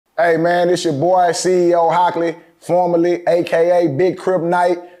Hey man, it's your boy, CEO Hockley, formerly AKA Big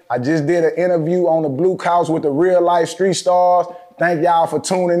CRIPTonite. I just did an interview on the Blue Couch with the real life street stars. Thank y'all for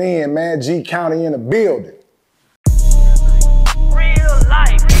tuning in, man. G County in the building. Real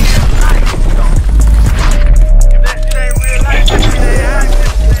life. If that shit ain't real life,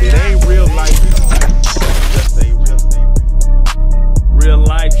 it ain't real life. Just say real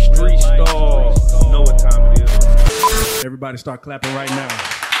life street stars. You know what time it is. Everybody start clapping right now.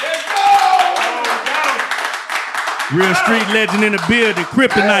 Real street legend in the building,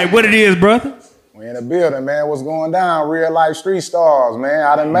 CRIPTonite. What it is, brother? We in the building, man. What's going down? Real life street stars, man.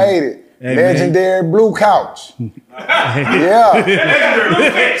 I done made it. Hey, legendary man. Blue Couch. Yeah.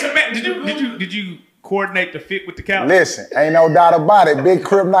 Did you coordinate the fit with the couch? Listen, ain't no doubt about it. Big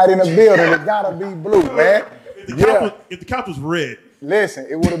CRIPTonite in the building. It gotta be blue, man. If the couch was red. Listen,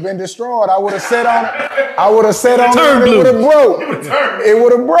 it would have been destroyed. I would have sat on it. I would have sat on it. It blue. would have broke. It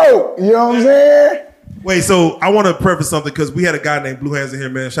would have broke. You know what I'm saying? Wait, so I want to preface something because we had a guy named Blue Hands in here,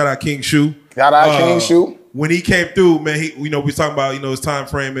 man. Shout out King Shoe. Shout out King Shoe. When he came through, man, we was talking about his time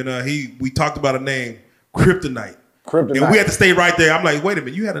frame, and we talked about a name, CRIPTonite. CRIPTonite. And we had to stay right there. I'm like, wait a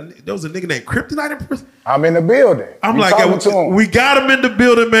minute, there was a nigga named CRIPTonite in prison? I'm in the building. I'm like, we got him in the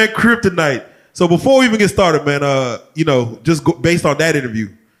building, man. CRIPTonite. So before we even get started, man, based on that interview,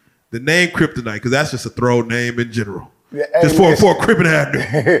 the name CRIPTonite, because that's just a throw name in general. Yeah, just for a crippin'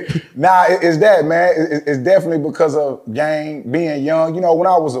 actor. Nah, it's that, man. It's definitely because of being young. You know, when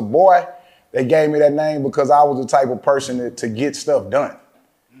I was a boy, they gave me that name because I was the type of person to get stuff done.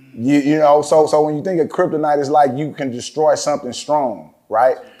 You know, so when you think of CRIPTonite, it's like you can destroy something strong,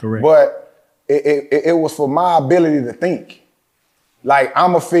 right? Correct. But it was for my ability to think. Like,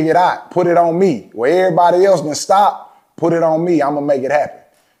 I'm going to figure it out. Put it on me. Where everybody else can stop, put it on me. I'm going to make it happen.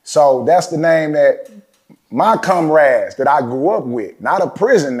 So that's the name that my comrades that I grew up with, not a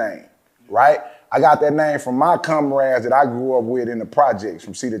prison name, right? I got that name from my comrades that I grew up with in the projects,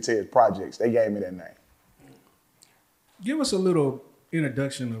 from Cedar Terrace projects. They gave me that name. Give us a little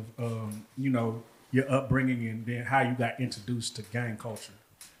introduction of, your upbringing and then how you got introduced to gang culture.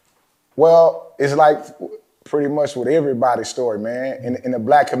 Well, it's like pretty much with everybody's story, man. In the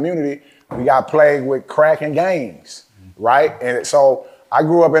black community, we got plagued with crack and gangs, right? And so I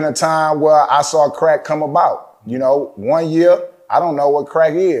grew up in a time where I saw crack come about. You know, one year, I don't know what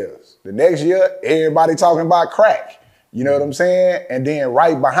crack is. The next year, everybody talking about crack. You know what I'm saying? And then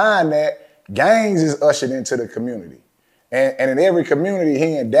right behind that, gangs is ushered into the community. And in every community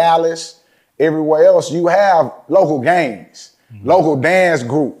here in Dallas, everywhere else, you have local gangs, local dance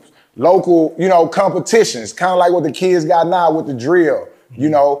groups, local, competitions, kind of like what the kids got now with the drill,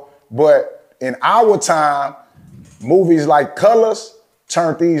 But in our time, movies like Colors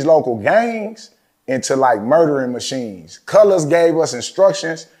turned these local gangs into like murdering machines. Colors gave us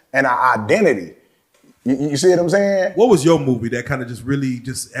instructions and an identity. You see what I'm saying? What was your movie that kind of just really,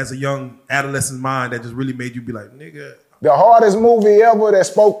 as a young adolescent mind, that just really made you be like, nigga? The hardest movie ever that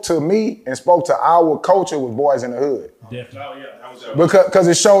spoke to me and spoke to our culture was Boys in the Hood. Definitely. Oh, yeah. That was because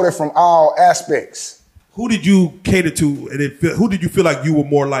it showed it from all aspects. Who did you cater to, and who did you feel like you were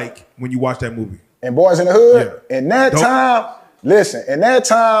more like when you watched that movie? And Boys in the Hood? Yeah. In that time,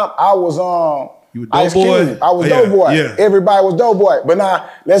 I was you were Dope Boy? I was Dope Boy. Yeah. Everybody was Dope Boy. But now,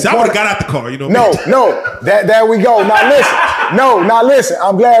 let's I would have got out the car, No, there we go. Now listen.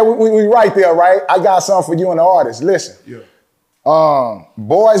 I'm glad we right there, right? I got something for you and the artist. Listen. Yeah.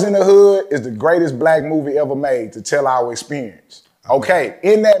 Boys in the Hood is the greatest black movie ever made to tell our experience. Okay,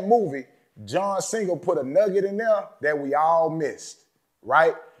 in that movie, John Singer put a nugget in there that we all missed,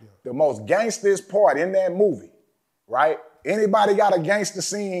 right? Yeah. The most gangsterest part in that movie, right? Anybody got a gangster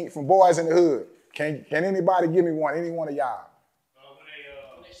scene from Boys in the Hood? Can anybody give me one? Any one of y'all?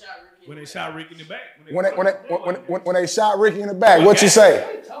 When they shot Rick in the back. When they shot Ricky in the back, what you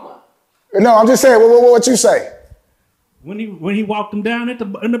say? No, I'm just saying, what you say? When he walked him down in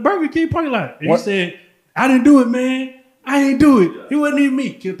the Burger King parking lot, and he said, "I didn't do it, man. I didn't do it. It wasn't even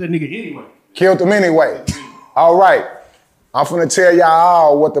me. Killed that nigga anyway." Killed him anyway. All right. I'm finna tell y'all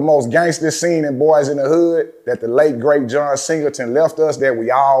all what the most gangster scene in Boys in the Hood that the late, great John Singleton left us that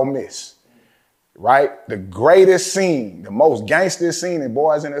we all miss. Right? The greatest scene, the most gangster scene in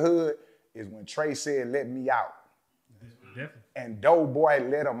Boys in the Hood is when Trey said, "Let me out." And Dope Boy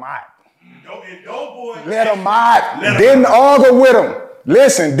let him out. Let him out. Didn't argue with him.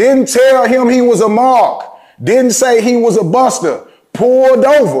 Listen, didn't tell him he was a mark. Didn't say he was a buster. Pulled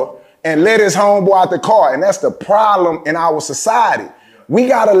over and let his homeboy out the car. And that's the problem in our society. We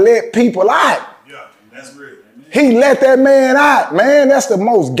got to let people out. Yeah, that's real. He let that man out, man. That's the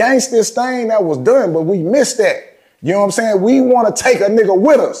most gangster thing that was done, but we missed that. You know what I'm saying? We want to take a nigga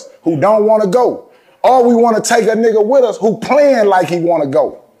with us who don't want to go. Or we want to take a nigga with us who playing like he want to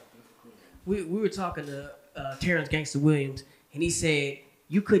go. We were talking to Terrence Gangster Williams, and he said,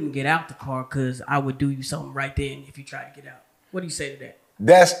 you couldn't get out the car because I would do you something right then if you tried to get out. What do you say to that?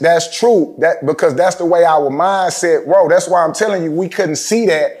 That's true. Because that's the way our mindset, bro. That's why I'm telling you, we couldn't see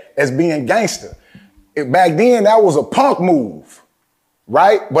that as being gangster. Back then, that was a punk move,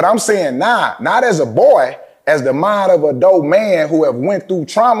 right? But I'm saying, not as a boy, as the mind of a dope man who have went through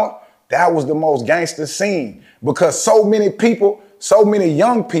trauma, that was the most gangster scene. Because so many people, so many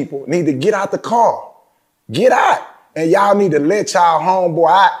young people need to get out the car. Get out. And y'all need to let y'all homeboy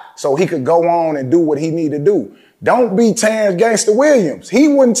out so he could go on and do what he need to do. Don't be Terrence Gangster Williams. He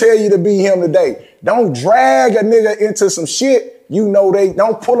wouldn't tell you to be him today. Don't drag a nigga into some shit. You know they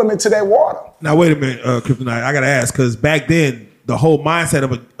don't pull him into that water. Now wait a minute, CRIPTonite. I gotta ask because back then the whole mindset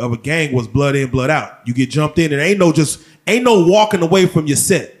of a gang was blood in, blood out. You get jumped in, and ain't no walking away from your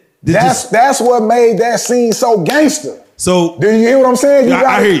set. That's what made that scene so gangster. So do you hear what I'm saying?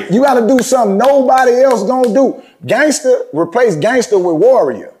 I hear you. You got to do something nobody else gonna do. Gangster, replace gangster with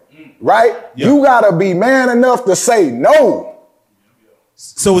warrior, right? Yeah. You gotta be man enough to say no.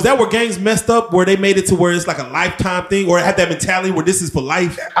 So is that where gangs messed up, where they made it to where it's like a lifetime thing, or had that mentality where this is for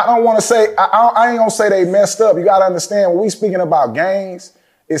life? I don't want to say, I ain't gonna say they messed up. You gotta understand, when we speaking about gangs,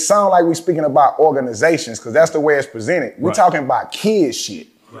 it sounds like we speaking about organizations, because that's the way it's presented. We talking about kid shit.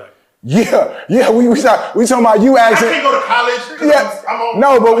 Right. Yeah, we talking about you asking. I can't go to college. Yeah,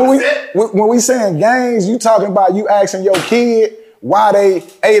 no, but when we saying gangs, you talking about you asking your kid why they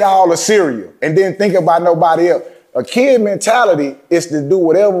ate all the cereal and didn't think about nobody else. A kid mentality is to do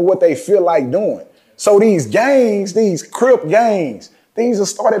what they feel like doing. So these gangs, these Crip gangs, these are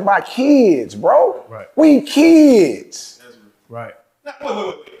started by kids, bro. Right. We kids. Right.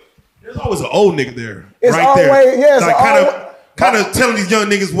 Wait. There's always an old nigga there. It's right always, there. Yes, like kind of telling these young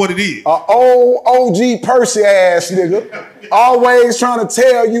niggas what it is. An old OG Percy ass nigga. Always trying to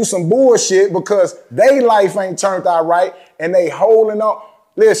tell you some bullshit because they life ain't turned out right and they holding on.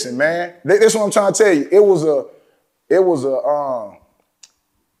 Listen, man, this is what I'm trying to tell you. It was a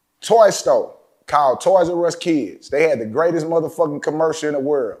toy store called Toys R Us Kids. They had the greatest motherfucking commercial in the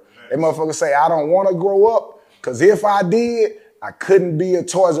world. They motherfuckers say, I don't want to grow up, because if I did, I couldn't be a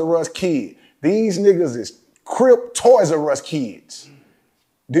Toys R Us kid. These niggas is Crip Toys R Us kids.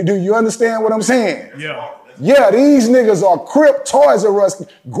 Do you understand what I'm saying? Yeah. Yeah, these niggas are Crip Toys R Us.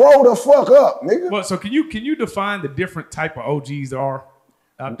 Grow the fuck up, nigga. Well, so can you define the different type of OGs there are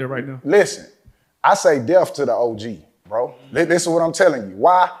out there right now? Listen. I say death to the OG, bro. This is what I'm telling you.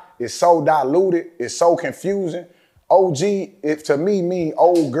 Why? It's so diluted. It's so confusing. OG, to me, mean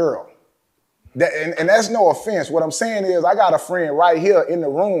old girl. And that's no offense. What I'm saying is I got a friend right here in the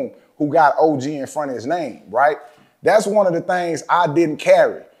room who got OG in front of his name, right? That's one of the things I didn't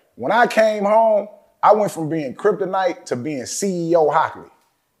carry. When I came home, I went from being CRIPTonite to being CEO Hockley,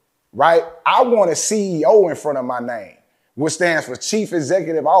 right? I want a CEO in front of my name, which stands for Chief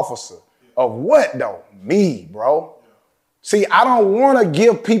Executive Officer. Of what though? Me, bro. See, I don't want to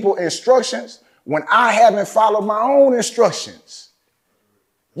give people instructions when I haven't followed my own instructions.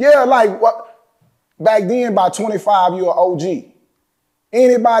 Yeah, like what? Back then, by 25, you're an OG.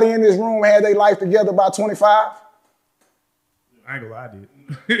 Anybody in this room had their life together by 25? I ain't gonna lie, I did.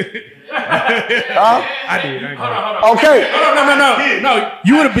 Huh? I did. I ain't gonna lie. Okay. No.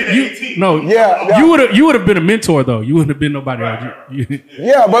 You would have been. Yeah. You would have been a mentor though. You wouldn't have been nobody else.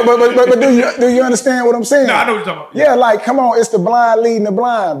 Yeah, but do you understand what I'm saying? No, I know what you're talking about. Yeah, like come on, it's the blind leading the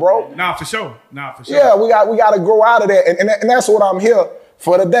blind, bro. Nah, for sure. Yeah, we got to grow out of that, and that's what I'm here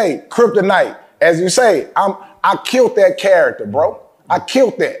for today. CRIPTonite, as you say, I killed that character, bro. I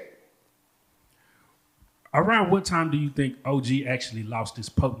killed that. Around what time do you think OG actually lost its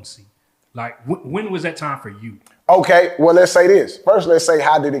potency? Like, when was that time for you? Okay, well, let's say this. First, let's say,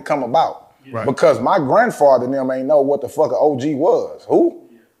 how did it come about? Right. Because my grandfather and them ain't know what the fuck an OG was. Who?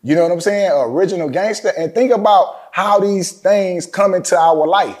 You know what I'm saying? Original gangster. And think about how these things come into our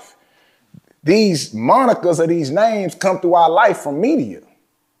life. These monikers or these names come through our life from media.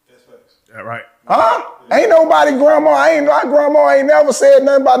 That's right. Huh? Ain't nobody my grandma ain't never said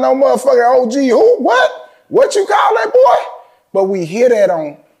nothing about no motherfucking OG. Who? What? What you call that boy? But we hear that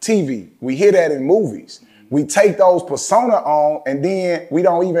on TV. We hear that in movies. We take those persona on and then we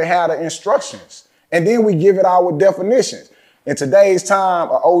don't even have the instructions. And then we give it our definitions. In today's time,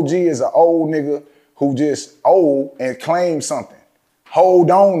 an OG is an old nigga who just old and claims something.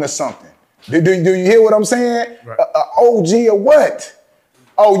 Hold on to something. Do you hear what I'm saying? Right. An OG of what?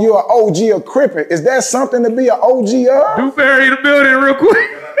 Oh, you're an OG of Crip. Is that something to be an OG of? Dewberry in the building real quick.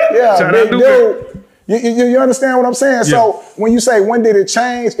 Yeah, big dude. You understand what I'm saying? Yeah. So when you say, when did it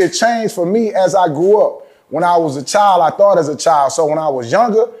change? It changed for me as I grew up. When I was a child, I thought as a child. So when I was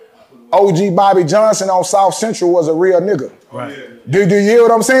younger, OG Bobby Johnson on South Central was a real nigga. Right. Do you hear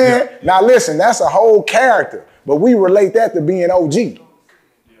what I'm saying? Yeah. Now listen, that's a whole character, but we relate that to being OG.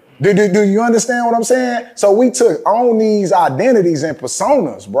 Do you understand what I'm saying? So we took on these identities and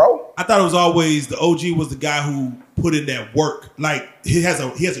personas, bro. I thought it was always the OG was the guy who put in that work. Like he has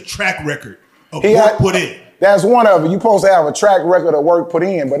a track record of work put in. That's one of it. You supposed to have a track record of work put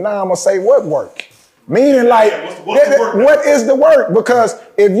in, but now I'm gonna say what work? Meaning like, what's the work? What is the work? Because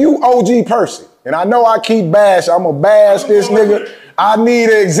if you OG Percy, and I know I keep I'm gonna bash this nigga. I need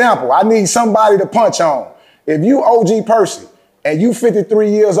an example. I need somebody to punch on. If you OG Percy and you 53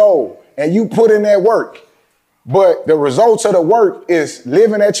 years old and you put in that work, but the results of the work is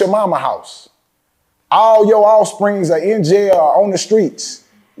living at your mama house, all your offsprings are in jail or on the streets,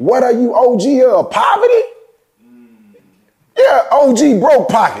 what are you OG of? Poverty? Yeah, OG broke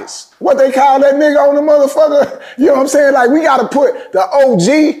pockets. What they call that nigga on the motherfucker? You know what I'm saying? Like, we gotta put, the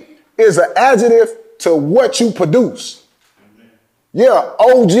OG is an adjective to what you produce. Yeah,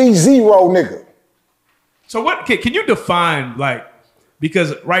 OG zero nigga. So what can you define, like,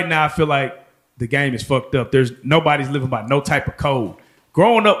 because right now I feel like the game is fucked up. Nobody's living by no type of code.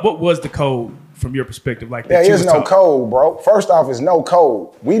 Growing up, what was the code from your perspective? Like that there is no code, bro. First off, it's no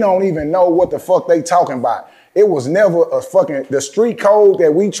code. We don't even know what the fuck they talking about. It was never the street code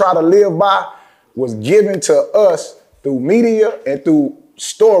that we try to live by was given to us through media and through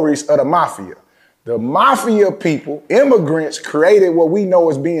stories of the mafia. The mafia people, immigrants, created what we know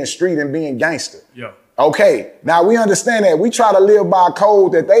as being street and being gangster. Yeah. Okay, now we understand that. We try to live by a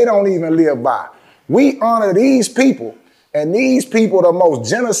code that they don't even live by. We honor these people, and these people are the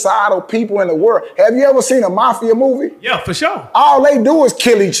most genocidal people in the world. Have you ever seen a mafia movie? Yeah, for sure. All they do is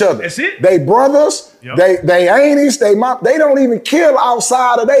kill each other. That's it. They brothers, Yep. they aunties, they don't even kill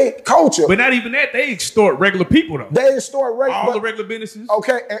outside of their culture. But not even that, they extort regular people though. They extort all the regular businesses.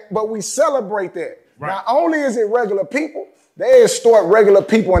 Okay, but we celebrate that. Right. Not only is it regular people, they extort regular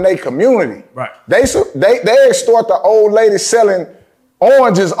people in their community. Right. They extort the old lady selling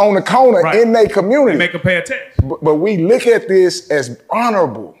oranges on the corner in their community. They make them pay a tax. But we look at this as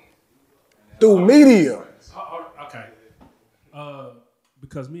honorable through media. Okay.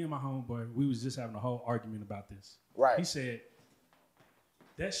 Because me and my homeboy, we was just having a whole argument about this. Right. He said,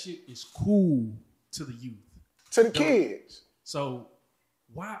 that shit is cool to the youth. To the kids. So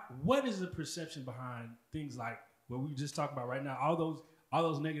what is the perception behind things like what we just talked about right now? All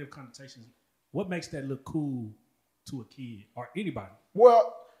those negative connotations. What makes that look cool to a kid or anybody?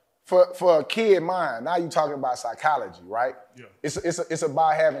 Well, for a kid mind, now you're talking about psychology, right? Yeah. It's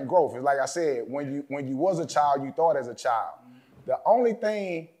about having growth. It's like I said, when you was a child, you thought as a child. The only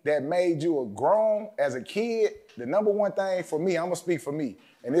thing that made you a grown as a kid, the number one thing for me, I'm gonna speak for me,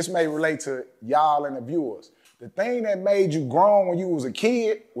 and this may relate to y'all and the viewers. The thing that made you grown when you was a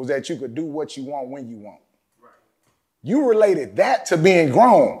kid was that you could do what you want when you want. Right. You related that to being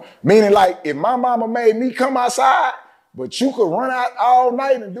grown, meaning like if my mama made me come outside, but you could run out all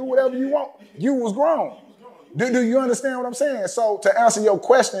night and do whatever you want, you was grown. Do you understand what I'm saying? So to answer your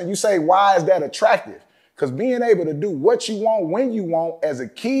question, you say, why is that attractive? Because being able to do what you want when you want as a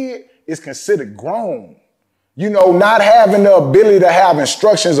kid is considered grown. You know, not having the ability to have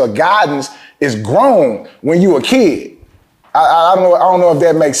instructions or guidance is grown when you a kid. I don't know if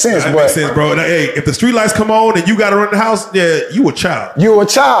that makes sense. That but makes sense, bro. Now, hey, if the street lights come on and you got to run the house, yeah, you a child. You a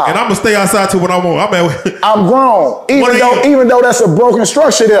child. And I'm going to stay outside till when I want. I'm grown. Even though that's a broken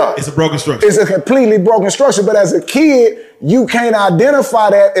structure there. It's a broken structure. It's a completely broken structure. But as a kid, you can't identify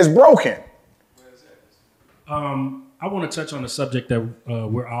that as broken. I want to touch on the subject that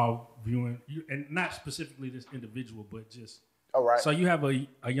we're all viewing, and not specifically this individual, but just. All right. So you have a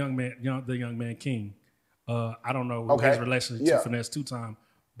young man, the young man King. I don't know his relation to Finesse Two Time,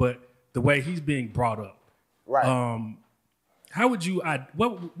 but the way he's being brought up. Right. How would you?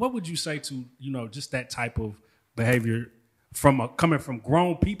 What would you say to just that type of behavior coming from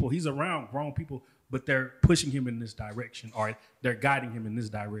grown people? He's around grown people, but they're pushing him in this direction, or they're guiding him in this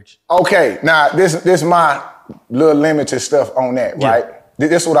direction. Okay, now this my little limited stuff on that, right?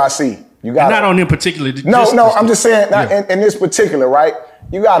 This is what I see. You got not on them particularly. No, I'm just saying in this particular, right?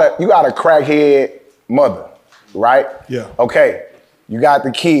 You got a crackhead mother, right? Yeah. Okay, you got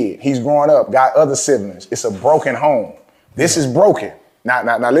the kid. He's growing up, got other siblings. It's a broken home. This is broken.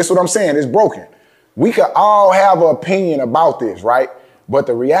 Now, listen what I'm saying. It's broken. We could all have an opinion about this, right? But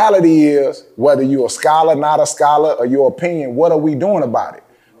the reality is, whether you're a scholar, not a scholar, or your opinion, what are we doing about it?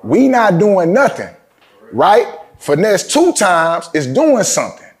 We not doing nothing, right? Finesse Two Times is doing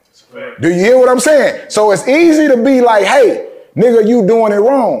something. Do you hear what I'm saying? So it's easy to be like, hey, nigga, you doing it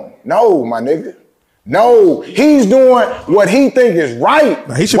wrong. No, my nigga. No, he's doing what he think is right.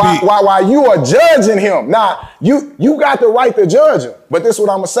 Now, he should while you are judging him. Now, you got the right to judge him. But this is what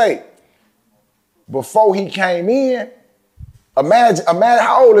I'm gonna say. Before he came in, imagine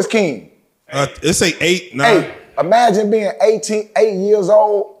how old is King? Let's say 8, 9. 8. Imagine being 8 years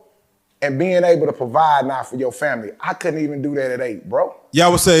old and being able to provide now for your family. I couldn't even do that at 8, bro. Yeah, I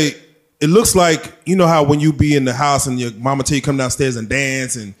would say it looks like, you know how when you be in the house and your mama tell you come downstairs and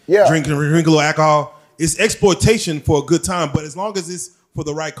dance and drink a little alcohol, it's exploitation for a good time, but as long as it's for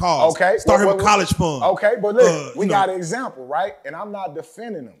the right cause. Okay. Start him with college fund. Okay, but look, we got an example, right? And I'm not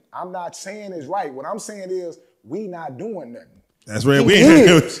defending him. I'm not saying it's right. What I'm saying is we not doing nothing. That's right. He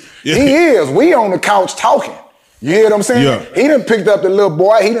is. Yeah. He is. We on the couch talking. You hear what I'm saying? Yeah. He done picked up the little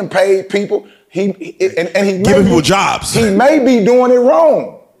boy. He done paid people. He giving people jobs. He may be doing it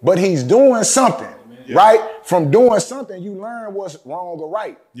wrong, but he's doing something, right? From doing something, you learn what's wrong or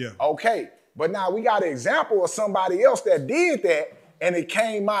right. Yeah. Okay. But now we got an example of somebody else that did that, and it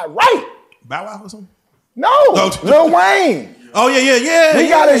came out right. Bow Wow or something? No, Lil Wayne. Oh, yeah. We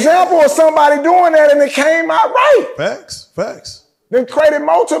got an example of somebody doing that, and it came out right. Facts. Then credit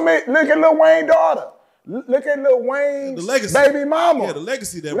ultimate. Look at Lil Wayne's daughter. Look at Lil Wayne's baby mama. Yeah, the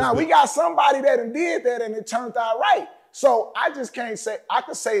legacy that now we got somebody that did that and it turned out right. So I just can't say, I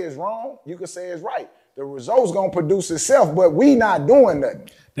could say it's wrong, you could say it's right. The result's gonna produce itself, but we not doing nothing.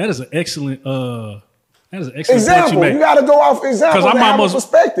 That is an excellent example. Point you gotta go off example to have a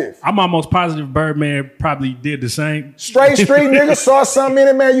perspective. I'm almost positive Birdman probably did the same. Straight street nigga saw something in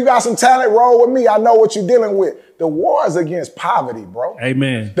it, man. You got some talent, roll with me. I know what you're dealing with. The war is against poverty, bro.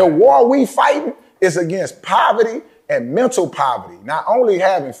 Amen. The war we fighting is against poverty and mental poverty. Not only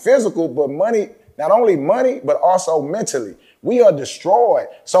having physical, but not only money, but also mentally. We are destroyed.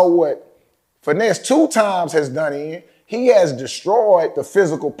 So what Finesse 2 times has done he has destroyed the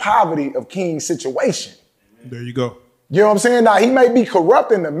physical poverty of King's situation. There you go. You know what I'm saying? Now, he may be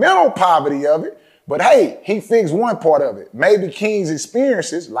corrupting the mental poverty of it, but hey, he fixed one part of it. Maybe King's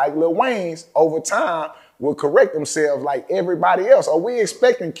experiences, like Lil Wayne's, over time will correct themselves like everybody else. Are we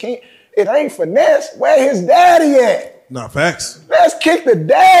expecting King? It ain't Finesse. Where his daddy at? Nah, facts. Let's kick the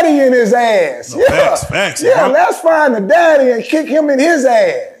daddy in his ass. No, facts. Yeah, let's find the daddy and kick him in his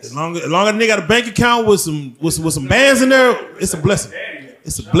ass. As long as the nigga got a bank account with some bands in there, it's a blessing.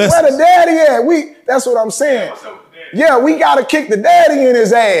 It's a blessing. Where the daddy at? That's what I'm saying. Yeah, we gotta kick the daddy in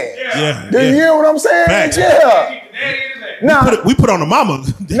his ass. Yeah. Do you hear what I'm saying? Facts. Yeah. Now, we put on the mama.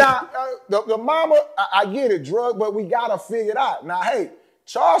 Now, the mama, I get it, drug, but we gotta figure it out. Now, hey,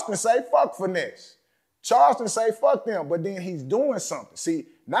 Charleston say fuck Finesse. Charleston say fuck them, but then he's doing something. See,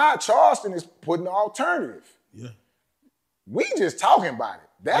 now Charleston is putting the alternative. Yeah. We just talking about it.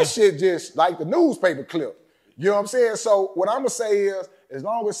 That shit just like the newspaper clip. You know what I'm saying? So what I'm gonna say is, as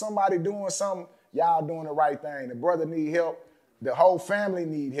long as somebody doing something, y'all doing the right thing. The brother need help. The whole family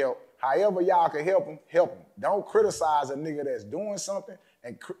need help. However y'all can help him, help him. Don't criticize a nigga that's doing something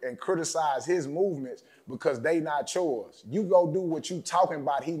and criticize his movements because they not yours. You go do what you talking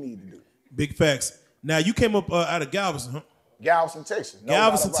about he need to do. Big facts. Now, you came up out of Galveston, huh? Galveston, Texas.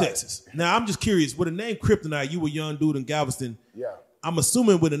 Galveston, Texas. Now, I'm just curious. With the name CRIPTonite, you were a young dude in Galveston. Yeah. I'm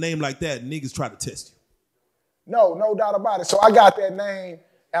assuming with a name like that, niggas try to test you. No doubt about it. So I got that name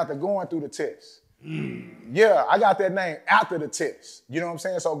after going through the test. Yeah, I got that name after the test. You know what I'm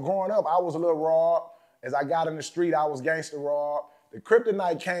saying? So growing up, I was a little raw. As I got in the street, I was gangster raw. The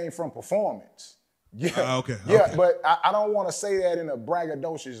CRIPTonite came from performance. Yeah. Okay. Yeah, okay. but I don't want to say that in a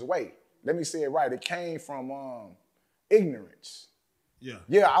braggadocious way. Let me say it right. It came from ignorance. Yeah.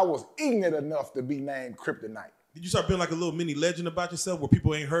 Yeah, I was ignorant enough to be named CRIPTonite. Did you start being like a little mini legend about yourself where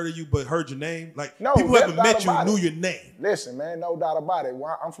people ain't heard of you but heard your name? Like no, people haven't met you knew your name. Listen, man, no doubt about it.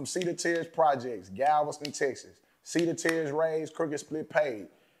 I'm from Cedar Terrace Projects, Galveston, Texas. Cedar Terrace raised, Crooked Split paid.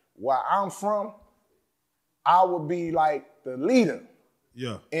 Where I'm from, I would be like the leader.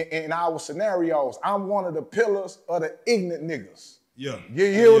 Yeah. In our scenarios, I'm one of the pillars of the ignorant niggas. Yeah. You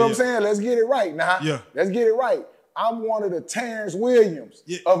hear what I'm saying? Let's get it right now. Yeah. Let's get it right. I'm one of the Terrence Williams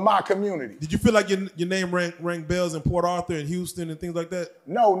of my community. Did you feel like your name rang bells in Port Arthur and Houston and things like that?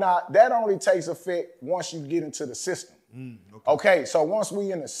 No, that only takes effect once you get into the system. Okay, so once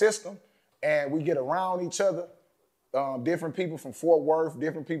we in the system and we get around each other, different people from Fort Worth,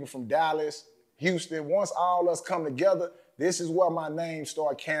 different people from Dallas, Houston, once all us come together, this is where my name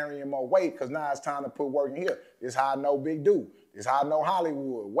start carrying more weight because now it's time to put work in here. This is how I know Big Dude. This is how I know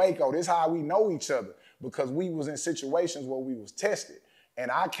Hollywood, Waco. This is how we know each other because we was in situations where we was tested. And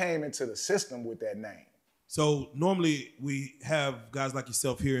I came into the system with that name. So normally we have guys like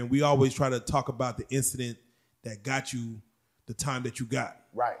yourself here, and we always try to talk about the incident that got you the time that you got.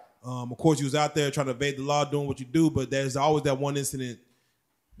 Right. Of course, you was out there trying to evade the law, doing what you do, but there's always that one incident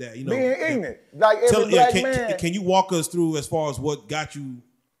that, you know. Being ignorant. Like every black man. Can you walk us through as far as what got you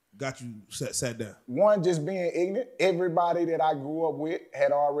sat down? One, just being ignorant. Everybody that I grew up with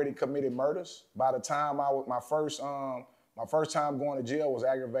had already committed murders. By the time my first time going to jail was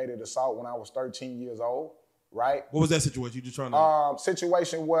aggravated assault when I was 13 years old, right? What was that situation? You just trying to...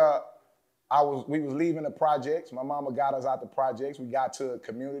 Situation where we was leaving the projects. My mama got us out the projects. We got to a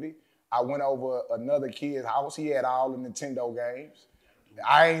community. I went over another kid's house. He had all the Nintendo games.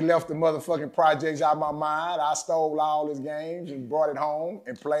 I ain't left the motherfucking projects out of my mind. I stole all his games and brought it home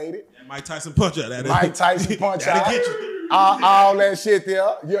and played it. Mike Tyson punch out. Mike Tyson punch out. Get you. All that shit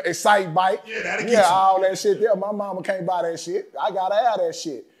there. Your Excite bike. Yeah, that'll get you. All that shit there. My mama can't buy that shit. I gotta have that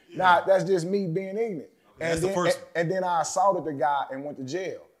shit. Yeah. Now, that's just me being ignorant. Okay, and then I assaulted the guy and went to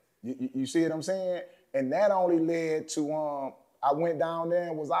jail. You see what I'm saying? And that only led to, I went down there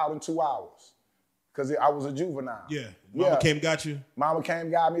and was out in 2 hours. Because I was a juvenile. Yeah. Mama came got you? Mama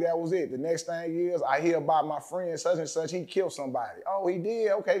came got me, that was it. The next thing is, I hear about my friend such and such, he killed somebody. Oh, he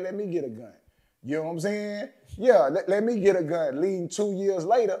did? Okay, let me get a gun. You know what I'm saying? Yeah, let me get a gun. Leading 2 years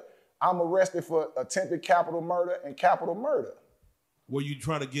later, I'm arrested for attempted capital murder and capital murder. Were you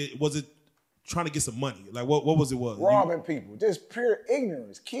trying to get, was it trying to get some money? Like, what was it? Robbing people. Just pure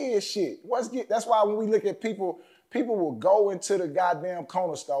ignorance. Kid shit. That's why when we look at people will go into the goddamn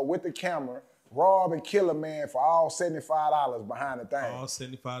corner store with the camera, rob and kill a man for all $75 behind the thing. All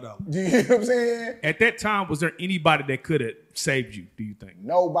 $75. Do you know what I'm saying? At that time, was there anybody that could have saved you, do you think?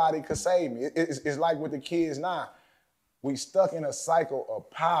 Nobody could save me. It's like with the kids now. We stuck in a cycle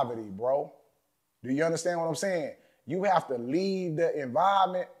of poverty, bro. Do you understand what I'm saying? You have to leave the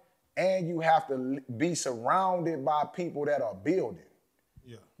environment and you have to be surrounded by people that are building.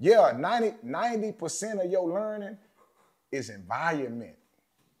 Yeah, 90% of your learning is environment.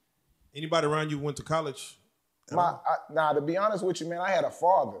 Anybody around you went to college? Now, to be honest with you, man, I had a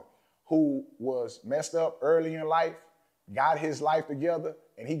father who was messed up early in life, got his life together,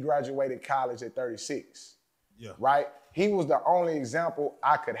 and he graduated college at 36. Yeah. Right? He was the only example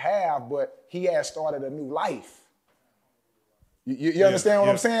I could have, but he had started a new life. You understand what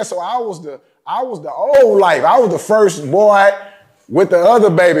I'm saying? So I was the old life. I was the first boy with the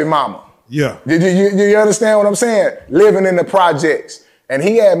other baby mama. Yeah. You understand what I'm saying? Living in the projects. And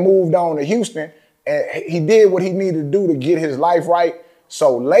he had moved on to Houston, and he did what he needed to do to get his life right.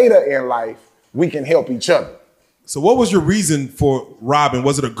 So later in life, we can help each other. So what was your reason for robbing?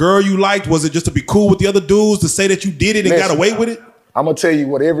 Was it a girl you liked? Was it just to be cool with the other dudes, to say that you did it and got away with it? I'm going to tell you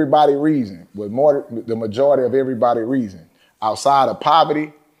what everybody reason, the majority of everybody reason. Outside of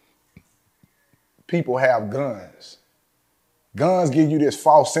poverty, people have guns. Guns give you this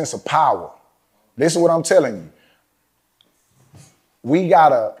false sense of power. Listen to what I'm telling you. We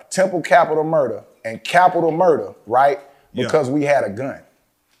got a temple capital murder and capital murder, right? Because we had a gun.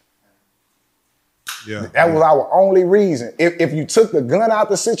 Yeah. That was our only reason. If you took the gun out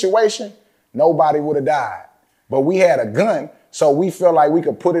the situation, nobody would have died. But we had a gun, so we felt like we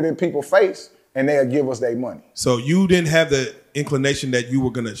could put it in people's face and they'll give us their money. So you didn't have the inclination that you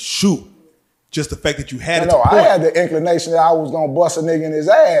were going to shoot, just the fact that you had it to No, point. I had the inclination that I was going to bust a nigga in his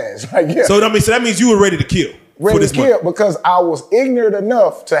ass. Like, yeah. So that means you were ready to kill. Ready to kill because I was ignorant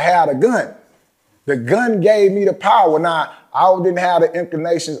enough to have a gun. The gun gave me the power. Now, I didn't have the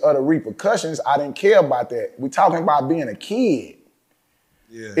inclinations of the repercussions. I didn't care about that. We're talking about being a kid.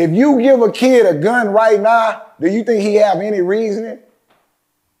 Yeah. If you give a kid a gun right now, do you think he have any reasoning?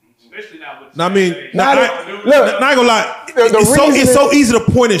 Especially not with I mean, not gonna lie. It's so easy to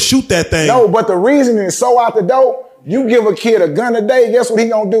point and shoot that thing. No, but the reasoning is so out the door. You give a kid a gun today, guess what he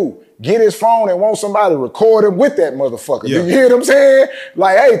gonna do? Get his phone and want somebody to record him with that motherfucker. Yeah. Do you hear what I'm saying?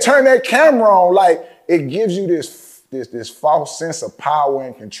 Like, hey, turn that camera on. Like, it gives you this false sense of power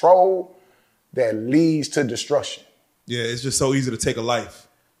and control that leads to destruction. Yeah, it's just so easy to take a life.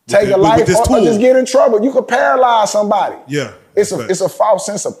 Take a life or just get in trouble. You could paralyze somebody. Yeah. It's a false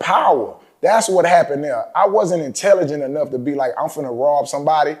sense of power. That's what happened there. I wasn't intelligent enough to be like, I'm finna rob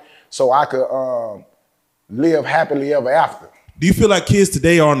somebody so I could live happily ever after. Do you feel like kids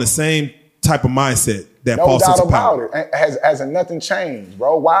today are on the same type of mindset? That no false doubt sense of about power? it. Hasn't nothing changed,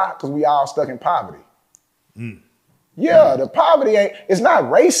 bro. Why? Because we all stuck in poverty. Yeah, the poverty it's not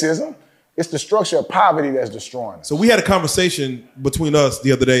racism. It's the structure of poverty that's destroying us. So we had a conversation between us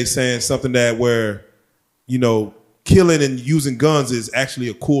the other day saying something that where, killing and using guns is actually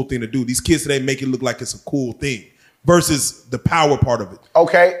a cool thing to do. These kids today make it look like it's a cool thing. versus the power part of it.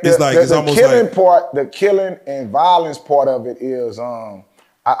 Okay, It's like it's almost killing like part, the killing and violence part of it is I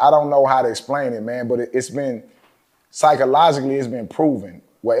don't know how to explain it, man, but it's been psychologically it's been proven.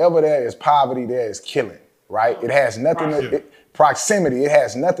 Wherever there is poverty, there is killing, right? It has nothing proximity. It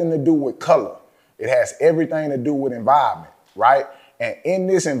has nothing to do with color. It has everything to do with environment, right? And in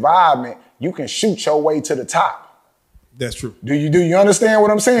this environment, you can shoot your way to the top. That's true. Do you understand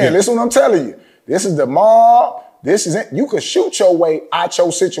what I'm saying? Yeah. Listen what I'm telling you. This is the mob. This is it. You can shoot your way out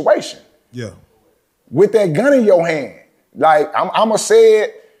your situation. Yeah. With that gun in your hand. Like, I'm going to say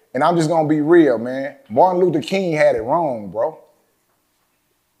it, and I'm just going to be real, man. Martin Luther King had it wrong, bro.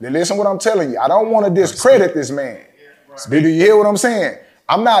 Listen what I'm telling you. I don't want to discredit this man. Do you hear what I'm saying?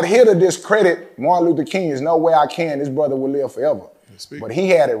 I'm not here to discredit Martin Luther King. There's no way I can. This brother will live forever. But he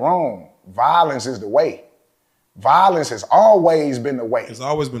had it wrong. Violence is the way. Violence has always been the way. It's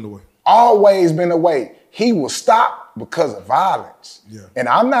always been the way. Always been the way. He will stop because of violence. Yeah. And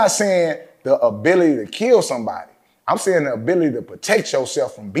I'm not saying the ability to kill somebody. I'm saying the ability to protect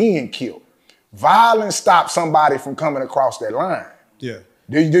yourself from being killed. Violence stops somebody from coming across that line. Yeah.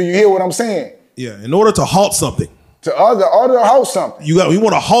 Do you hear what I'm saying? Yeah. In order to halt something. To halt something. You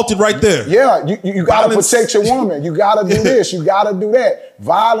want to halt it right there. Yeah, you got to protect your woman. You got to do this. You got to do that.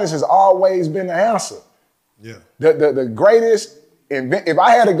 Violence has always been the answer. Yeah. The greatest, if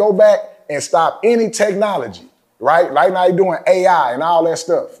I had to go back and stop any technology, right? Right now you're doing AI and all that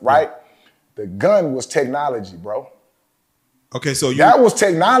stuff, right? Yeah. The gun was technology, bro. Okay, so that was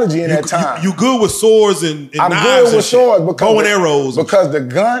technology in that time. You good with swords and I'm knives good with swords because bow and arrows. Because the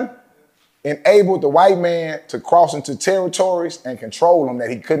gun enabled the white man to cross into territories and control them that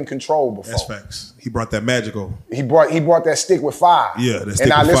he couldn't control before. That's facts. He brought that magical. He brought that stick with fire. Yeah, that stick with fire. And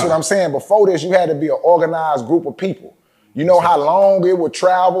now listen what I'm saying. Before this, you had to be an organized group of people. You know how long it would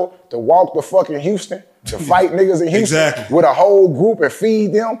travel to walk to fucking Houston? To fight niggas in Houston with a whole group and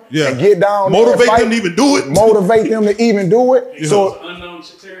feed them and get down there. Motivate them to even do it. Motivate them to even do it. Yeah. So unknown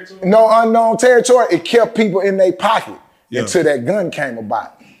territory? No unknown territory. It kept people in their pocket until that gun came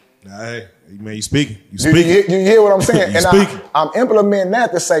about. Hey, man, you speaking. You hear what I'm saying? And I'm implementing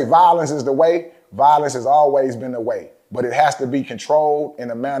that to say violence is the way. Violence has always been the way. But it has to be controlled in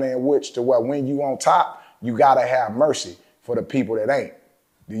a manner in which to where when you on top, you gotta have mercy for the people that ain't.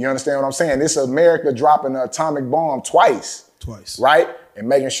 Do you understand what I'm saying? This is America dropping the atomic bomb twice. Right? And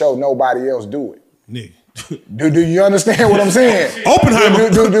making sure nobody else do it. Nigga. Do you understand what I'm saying? Oppenheimer.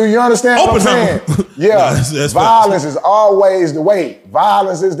 Do you understand what I'm saying? Yeah. That's violence is always the way.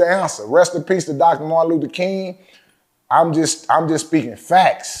 Violence is the answer. Rest in peace to Dr. Martin Luther King. I'm just speaking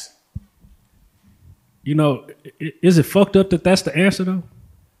facts. You know, is it fucked up that that's the answer though?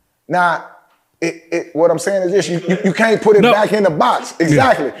 Nah. What I'm saying is this: you can't put it back in the box.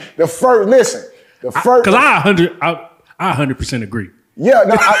 Exactly. Yeah. Because I 100% agree. Yeah.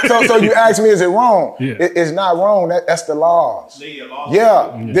 No. So you ask me, is it wrong? Yeah. It's not wrong. That's the laws.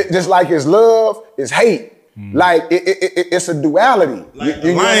 Yeah. Just like it's love, it's hate. Like it's a duality. Like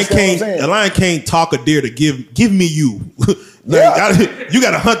a lion can't talk a deer to give me you. You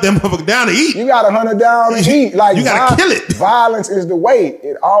gotta hunt them motherfucker down to eat. You gotta hunt it down and eat. Like you gotta kill it. Violence is the way.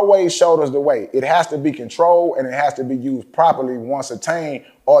 It always showed us the way. It has to be controlled and it has to be used properly once attained,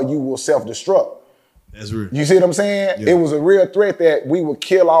 or you will self-destruct. That's real. You see what I'm saying? Yeah. It was a real threat that we would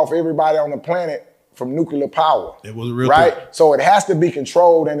kill off everybody on the planet from nuclear power. It was a real threat. So it has to be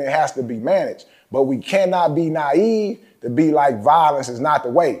controlled and it has to be managed. But we cannot be naive to be like violence is not the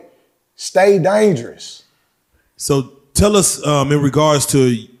way. Stay dangerous. So tell us in regards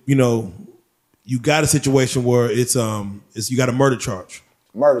to, you got a situation where it's you got a murder charge.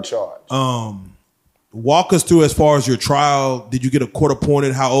 Murder charge. Walk us through as far as your trial. Did you get a court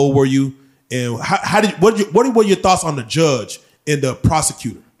appointed? How old were you? And what were your thoughts on the judge and the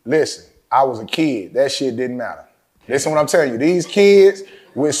prosecutor? Listen, I was a kid. That shit didn't matter. Listen what I'm telling you. These kids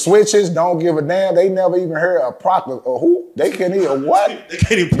with switches don't give a damn. They never even heard a proctor or who. They can't even what? They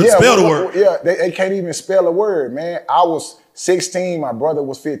can't even spell the word. Yeah, they can't even spell a word, man. I was 16. My brother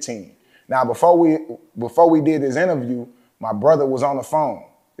was 15. Now, before we did this interview, my brother was on the phone.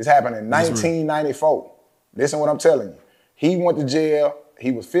 This happened in 1994. Listen what I'm telling you. He went to jail.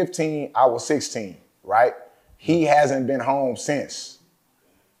 He was 15. I was 16, right? He hasn't been home since.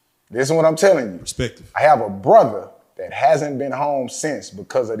 Listen what I'm telling you. Perspective. I have a brother that hasn't been home since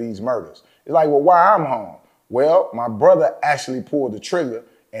because of these murders. It's like, well, why I'm home? Well, my brother actually pulled the trigger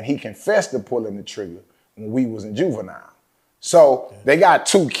and he confessed to pulling the trigger when we was in juvenile. So they got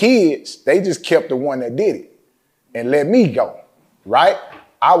 2 kids. They just kept the one that did it and let me go, right?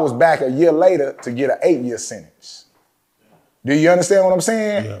 I was back a year later to get an 8-year sentence. Do you understand what I'm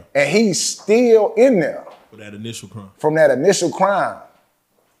saying? Yeah. And he's still in there. For that initial crime. From that initial crime.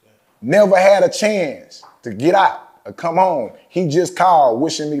 Never had a chance to get out or come home. He just called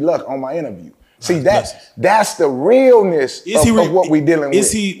wishing me luck on my interview. See, that's the realness of what we dealing with.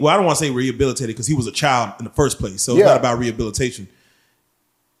 Is he, well, I don't want to say rehabilitated because he was a child in the first place. So it's not about rehabilitation.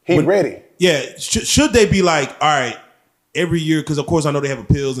 He ready. Yeah. Should they be like, all right, every year, because of course I know they have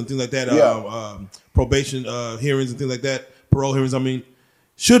appeals and things like that, probation hearings and things like that, parole hearings, I mean.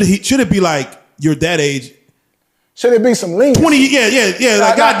 Should it be like, you're that age? Should it be some leniency? 20, yeah.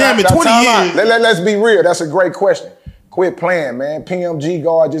 Like, goddamn it, 20 years. Let's be real. That's a great question. Quit playing, man. PMG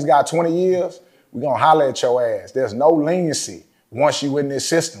guard just got 20 years. We're going to holler at your ass. There's no leniency once you in this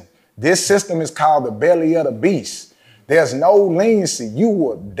system. This system is called the belly of the beast. There's no leniency. You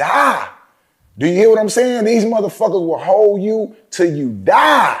will die. Do you hear what I'm saying? These motherfuckers will hold you till you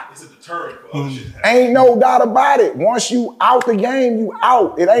die. It's a deterrent for other shit. Ain't no doubt about it. Once you out the game, you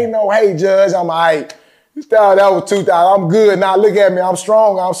out. It ain't no, hey, Judge, I'm all right. You started that was 2000. I'm good. Now look at me. I'm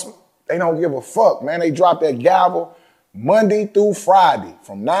strong. They don't give a fuck, man. They drop that gavel Monday through Friday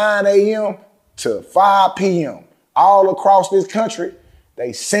from 9 a.m. to 5 p.m. all across this country.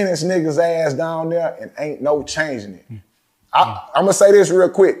 They sentence niggas ass down there and ain't no changing it. I'm going to say this real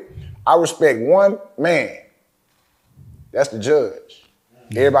quick. I respect one man. That's the judge.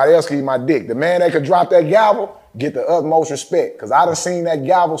 Everybody else can eat my dick. The man that could drop that gavel, get the utmost respect. Because I done seen that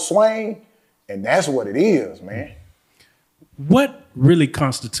gavel swing, and that's what it is, man. What really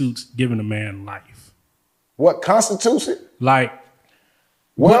constitutes giving a man life? What constitutes it? Like,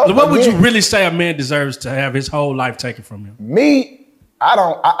 well, what would you really say a man deserves to have his whole life taken from him? Me,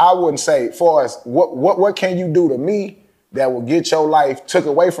 I wouldn't say, for us, what can you do to me that will get your life took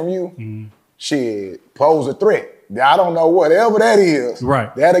away from you? Mm-hmm. Shit, pose a threat. I don't know, whatever that is.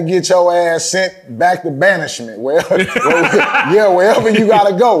 Right. That'll get your ass sent back to banishment. Wherever you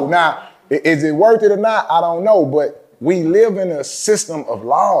gotta go. Now, is it worth it or not? I don't know, but we live in a system of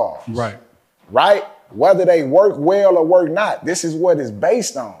laws. Right. Right? Whether they work well or work not, this is what it's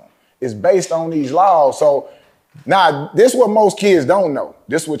based on. It's based on these laws. So now, this is what most kids don't know.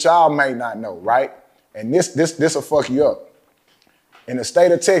 This is what y'all may not know, right? And this will fuck you up. In the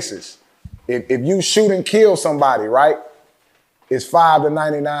state of Texas, if you shoot and kill somebody, right, it's 5 to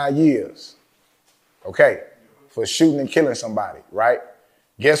 99 years, okay, for shooting and killing somebody, right?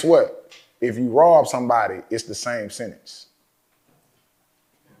 Guess what? If you rob somebody, it's the same sentence.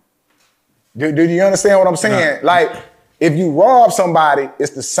 Do you understand what I'm saying? Like, if you rob somebody,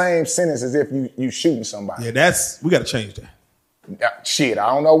 it's the same sentence as if you shooting somebody. Yeah, we got to change that. Shit,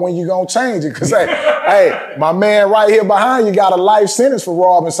 I don't know when you gonna change it, cause hey, my man right here behind you got a life sentence for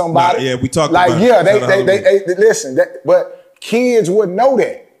robbing somebody. Nah, yeah, we talked like, about yeah, they listen, but kids wouldn't know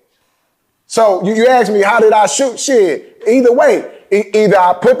that. So you ask me, how did I shoot? Shit, either way, either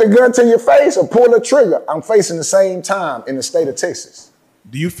I put the gun to your face or pull the trigger. I'm facing the same time in the state of Texas.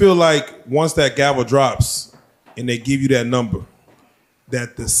 Do you feel like once that gavel drops and they give you that number,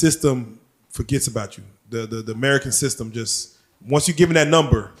 that the system forgets about you? The American system just, once you're given that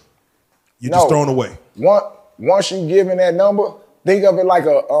number, you're just thrown away. Once you're given that number, think of it like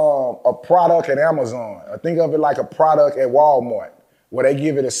a product at Amazon. Or think of it like a product at Walmart, where they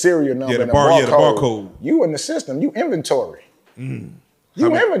give it a serial number and a barcode. You in the system, you inventory. You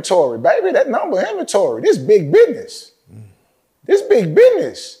inventory, baby. That number inventory. This big business. This big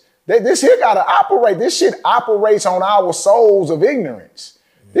business. This here gotta operate. This shit operates on our souls of ignorance.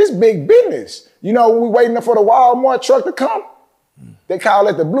 This big business. You know, when we waiting for the Walmart truck to come, they call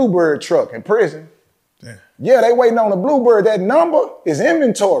it the Bluebird truck in prison. Damn. Yeah, they waiting on the Bluebird. That number is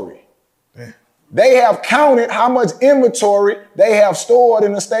inventory. Damn. They have counted how much inventory they have stored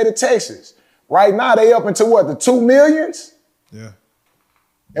in the state of Texas. Right now, they up into what, the 2 millions? Yeah.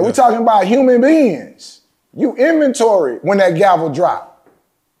 And we're talking about human beings. You inventory when that gavel drop.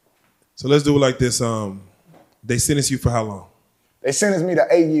 So let's do it like this. They sentenced you for how long? They sentenced me to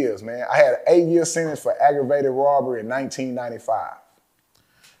 8 years, man. I had an 8-year sentence for aggravated robbery in 1995.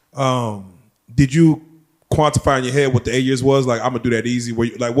 Did you quantify in your head what the 8 years was? Like, I'm going to do that easy.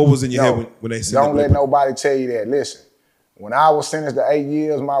 What was in your head when they sentenced you? Don't let nobody tell you that. Listen, when I was sentenced to 8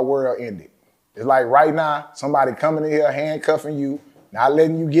 years, my world ended. It's like right now, somebody coming in here handcuffing you, not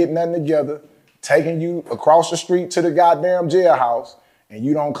letting you get nothing together, taking you across the street to the goddamn jailhouse, and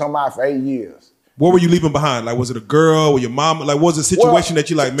you don't come out for 8 years. What were you leaving behind? Like, was it a girl or your mom? Like, what was the situation that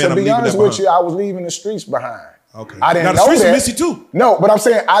you like, man, I'm leaving that behind? To be honest with you, I was leaving the streets behind. Okay. I didn't know that. Now, the streets miss you too. No, but I'm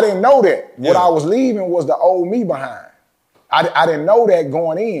saying I didn't know that. What I was leaving was the old me behind. I didn't know that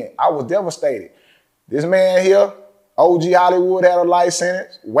going in. I was devastated. This man here, OG Hollywood had a life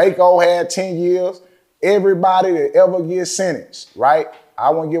sentence. Waco had 10 years. Everybody that ever gets sentenced, right? I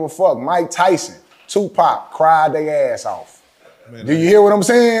wouldn't give a fuck. Mike Tyson, Tupac cried their ass off. Man, do you hear what I'm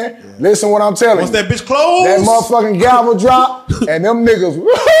saying? Yeah. Listen what I'm telling you. Once that bitch closed, that motherfucking gavel drop, and them niggas.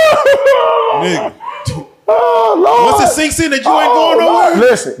 Nigga. Oh, Lord. Once it sinks in that you ain't going nowhere.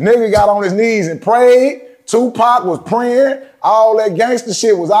 Listen, nigga got on his knees and prayed. Tupac was praying. All that gangster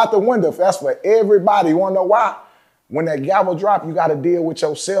shit was out the window. That's for everybody. You wanna know why? When that gavel drop, you gotta deal with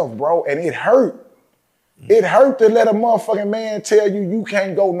yourself, bro. And it hurt. It hurt to let a motherfucking man tell you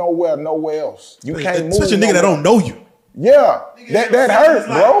can't go nowhere else. You can't move. Such a nigga that don't know you. Yeah, that hurt,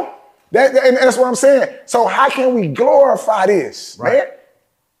 bro. And that's what I'm saying. So how can we glorify this, man?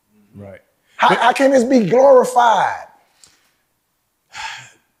 Right. How can this be glorified?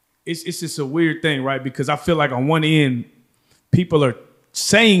 It's just a weird thing, right? Because I feel like on one end, people are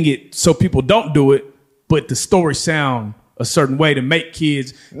saying it so people don't do it, but the stories sound a certain way to make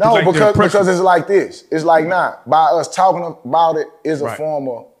kids. No, like because it's like this. It's like by us talking about it is a form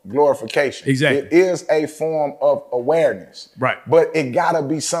of glorification. Exactly. It is a form of awareness. Right. But it gotta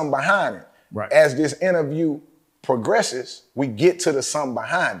be something behind it. Right. As this interview progresses, we get to the something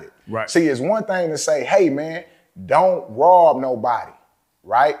behind it. Right. See, it's one thing to say, hey man, don't rob nobody.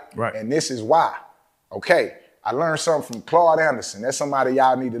 Right? Right. And this is why. Okay. I learned something from Claude Anderson. That's somebody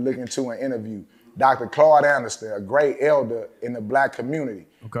y'all need to look into and interview. Dr. Claude Anderson, a great elder in the black community.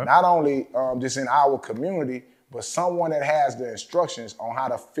 Okay. Not only just in our community, but someone that has the instructions on how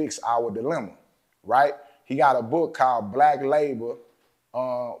to fix our dilemma, right? He got a book called Black Labor,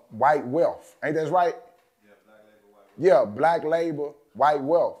 White Wealth. Ain't that right? Yeah, Black Labor, White Wealth. Yeah, Black Labor, White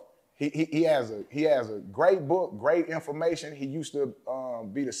Wealth. He has a great book, great information. He used to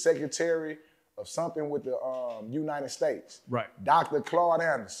be the secretary of something with the United States. Right. Dr. Claude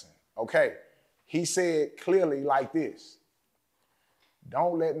Anderson. Okay. He said clearly like this: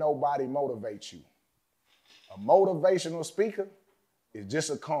 don't let nobody motivate you. A motivational speaker is just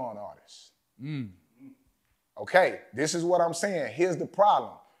a con artist. Okay, this is what I'm saying. Here's the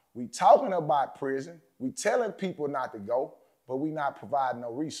problem. We talking about prison. We telling people not to go, but we not providing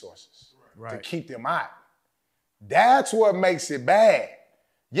no resources to keep them out. That's what makes it bad.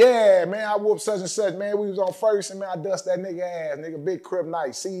 Yeah, man, I whooped such and such, man. We was on Ferguson, man. I dust that nigga ass, nigga. Big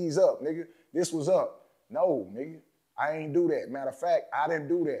CRIPTonite, seize up, nigga. This was up. No, nigga, I ain't do that. Matter of fact, I didn't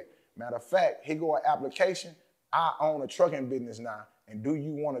do that. Matter of fact, here go an application. I own a trucking business now, and do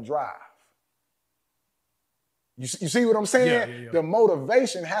you want to drive? You see what I'm saying? Yeah. The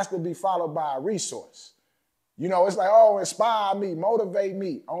motivation has to be followed by a resource. You know, it's like, oh, inspire me, motivate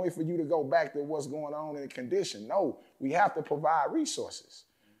me, only for you to go back to what's going on in the condition. No, we have to provide resources.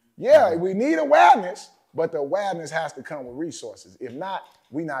 Yeah, we need awareness, but the awareness has to come with resources. If not,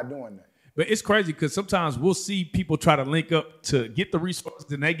 we're not doing that. But it's crazy because sometimes we'll see people try to link up to get the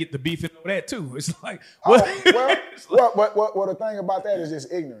resources and they get the beef over that too. It's like, what? Well, the thing about that is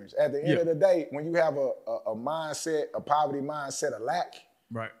just ignorance. At the end of the day, when you have a mindset, a poverty mindset, a lack,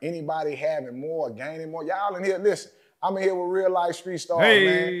 anybody having more, gaining more, y'all in here, listen, I'm in here with real life street stars,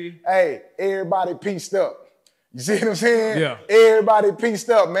 man. Hey, everybody pieced up. You see what I'm saying? Yeah. Everybody pieced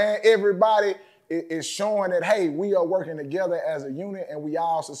up, man. Everybody is showing that, hey, we are working together as a unit and we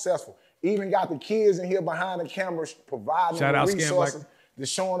all successful. Even got the kids in here behind the cameras providing them resources to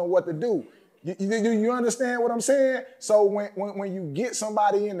showing them what to do. You understand what I'm saying? So when you get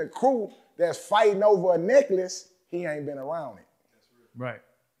somebody in the crew that's fighting over a necklace, he ain't been around it. Right.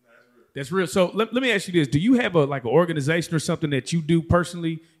 That's real. So let me ask you this. Do you have an organization or something that you do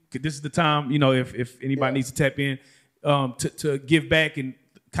personally? This is the time, you know, if anybody needs to tap in to give back and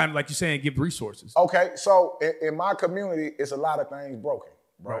kind of like you're saying, give resources. Okay, so in my community, it's a lot of things broken,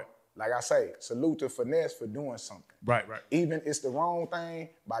 bro. Right. Like I say, salute to Finesse for doing something. Right. Even it's the wrong thing,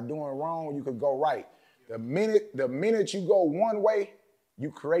 by doing wrong, you could go right. The minute you go one way,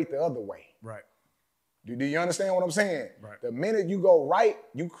 you create the other way. Right. Do you understand what I'm saying? Right. The minute you go right,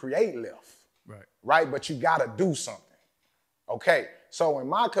 you create left. Right, but you gotta do something. Okay, so in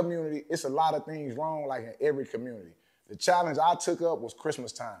my community, it's a lot of things wrong, like in every community. The challenge I took up was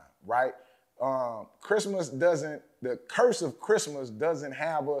Christmas time, right? The curse of Christmas doesn't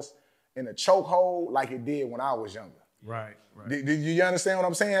have us in a chokehold like it did when I was younger. Right. Do you understand what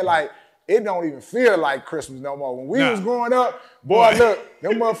I'm saying? Like, it don't even feel like Christmas no more. When we was growing up, boy, look,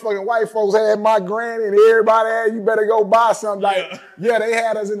 them motherfucking white folks had my granny and everybody had, you better go buy something. Like, they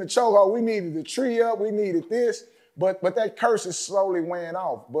had us in the chokehold. We needed the tree up, we needed this, but that curse is slowly wearing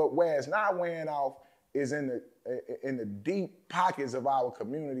off. But where it's not wearing off is in the deep pockets of our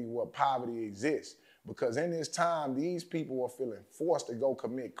community where poverty exists. Because in this time, these people are feeling forced to go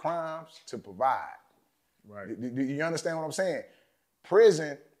commit crimes to provide. Right. Do you understand what I'm saying?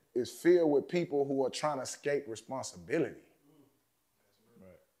 Prison is filled with people who are trying to escape responsibility.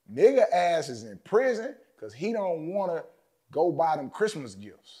 Right. Nigga ass is in prison because he don't want to go buy them Christmas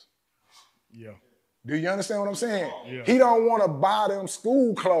gifts. Yeah. Do you understand what I'm saying? Yeah. He don't want to buy them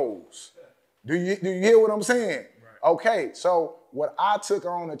school clothes. Do you hear what I'm saying? Right. Okay, so what I took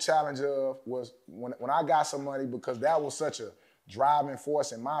on the challenge of was when I got some money, because that was such a driving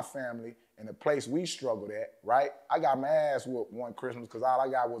force in my family and the place we struggled at, right? I got my ass whooped one Christmas because all I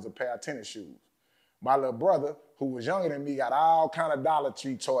got was a pair of tennis shoes. My little brother, who was younger than me, got all kind of Dollar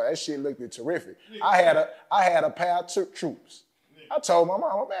Tree toys. That shit looked terrific. I had a pair of troops. I told my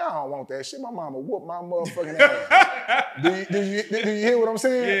mama, man, I don't want that shit. My mama whooped my motherfucking ass. do you hear what I'm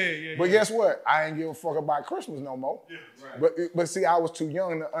saying? Yeah. But guess what? I ain't give a fuck about Christmas no more. Yeah, right. But see, I was too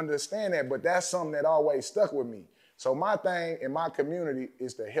young to understand that, but that's something that always stuck with me. So my thing in my community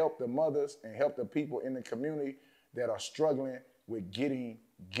is to help the mothers and help the people in the community that are struggling with getting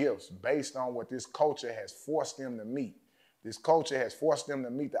gifts based on what this culture has forced them to meet. This culture has forced them to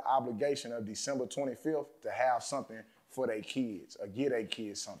meet the obligation of December 25th to have something for their kids or get their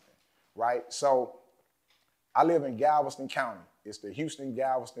kids something, right? So I live in Galveston County. It's the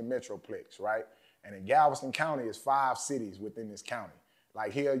Houston-Galveston Metroplex, right? And in Galveston County, is 5 cities within this county.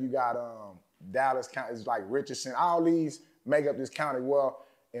 Like here you got Dallas County, it's like Richardson, all these make up this county. Well,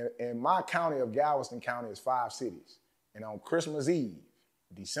 in my county of Galveston County is 5 cities. And on Christmas Eve,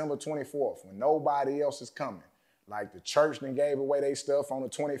 December 24th, when nobody else is coming, like the church then gave away their stuff on the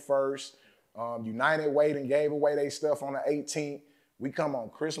 21st, United Way and gave away their stuff on the 18th. We come on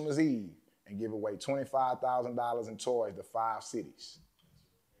Christmas Eve and give away $25,000 in toys to 5 cities.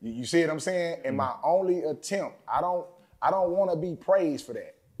 You see what I'm saying? And my only attempt, I don't want to be praised for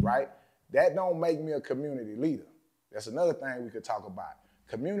that, right? That don't make me a community leader. That's another thing we could talk about.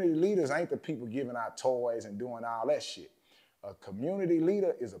 Community leaders ain't the people giving out toys and doing all that shit. A community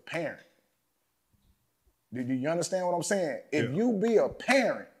leader is a parent. Do you understand what I'm saying? If you be a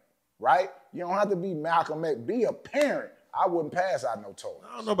parent, right? You don't have to be Malcolm X. Be a parent. I wouldn't pass out no toys.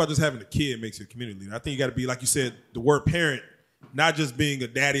 I don't know about just having a kid makes you a community leader. I think you got to be, like you said, the word parent, not just being a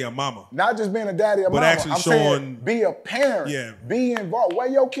daddy or mama. Not just being a daddy or mama. But actually showing. Saying, be a parent. Yeah. Be involved. Where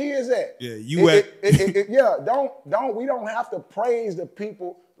your kids at? Yeah. We don't have to praise the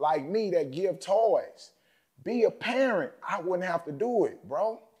people like me that give toys. Be a parent. I wouldn't have to do it,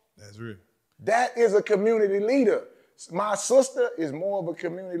 bro. That's real. That is a community leader. My sister is more of a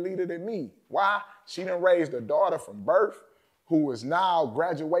community leader than me. Why? She done raised a daughter from birth who is now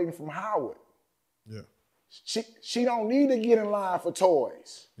graduating from Howard. Yeah. She don't need to get in line for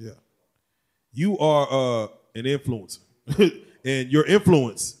toys. Yeah. You are an influencer. And your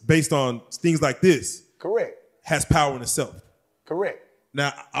influence based on things like this. Correct. Has power in itself. Correct.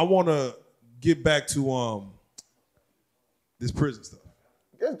 Now, I want to get back to this prison stuff.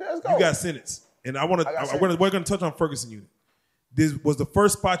 Let's go. You got sentenced. And we're going to touch on Ferguson unit. This was the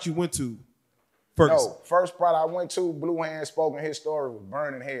first spot you went to, Ferguson? No, first spot I went to, Blue Hand spoke in his story, was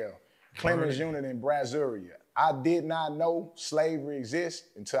Burning Hell. Clemens unit in Brazuria. I did not know slavery exists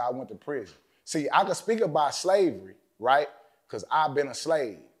until I went to prison. See, I can speak about slavery, right? Because I've been a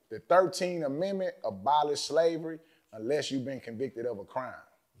slave. The 13th Amendment abolished slavery unless you've been convicted of a crime.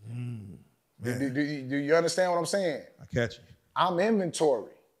 Do you understand what I'm saying? I catch you. I'm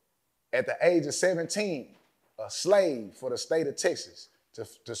inventory at the age of 17, a slave for the state of Texas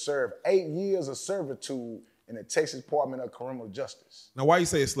to serve 8 years of servitude in the Texas Department of Criminal Justice. Now, why you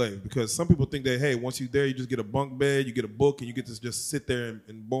say a slave? Because some people think that, hey, once you're there, you just get a bunk bed, you get a book, and you get to just sit there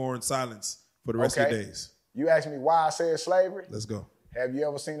in boring silence for the rest of your days. You asked me why I said slavery? Let's go. Have you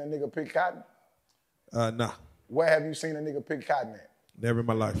ever seen a nigga pick cotton? Nah. Where have you seen a nigga pick cotton at? Never in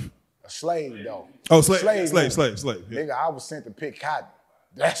my life. A slave, though. Oh, slave. Yeah. Nigga, I was sent to pick cotton.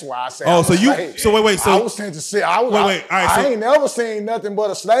 That's why I said. Oh, so you? Slave. So wait. So I was sent to sit. All right, I ain't never seen nothing but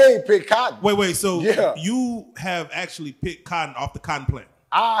a slave pick cotton. Wait. So you have actually picked cotton off the cotton plant?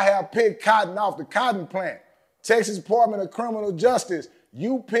 I have picked cotton off the cotton plant. Texas Department of Criminal Justice.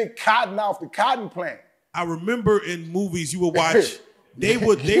 You pick cotton off the cotton plant. I remember in movies you would watch. They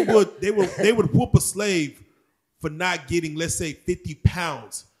would whoop a slave for not getting, let's say, 50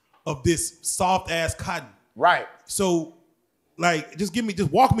 pounds of this soft ass cotton. Right. So, like, just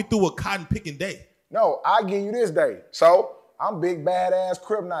walk me through a cotton picking day. No, I'll give you this day. So I'm big badass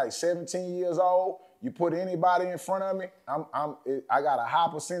CRIPTonite, 17 years old. You put anybody in front of me, I got a high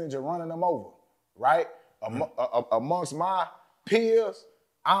percentage of running them over, right? Amongst my peers,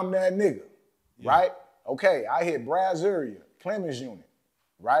 I'm that nigga, right? Okay, I hit Brazuria, Clemens unit,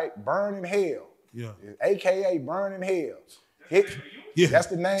 right? Burning Hell, AKA Burning Hell. That's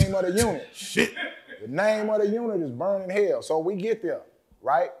the name of the unit. Shit. The name of the unit is Burning Hell. So we get there,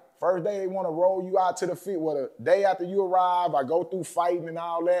 right? First day they want to roll you out to the field. Well, the day after you arrive, I go through fighting and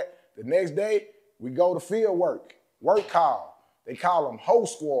all that. The next day, we go to field work call. They call them hoe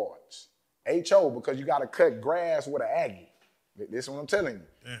squads, H-O, because you got to cut grass with an Aggie. This is what I'm telling you.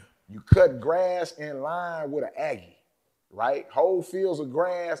 Yeah. You cut grass in line with an Aggie, right? Whole fields of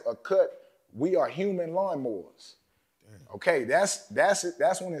grass are cut. We are human lawnmowers. Damn. Okay, that's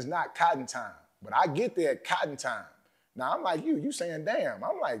when it's not cotton time. But I get there at cotton time. Now, I'm like you saying, damn.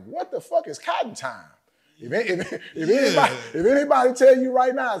 I'm like, what the fuck is cotton time? If anybody tell you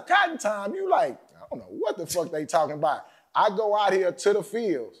right now it's cotton time, you like, I don't know what the fuck they talking about. I go out here to the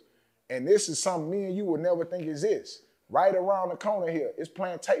fields, and this is something me and you would never think exists. Right around the corner here, it's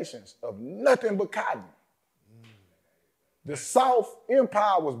plantations of nothing but cotton. The South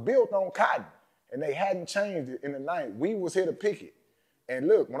Empire was built on cotton, and they hadn't changed it in the 90s. We was here to pick it. And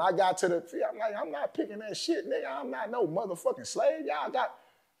look, when I got to the field, I'm like, I'm not picking that shit, nigga. I'm not no motherfucking slave.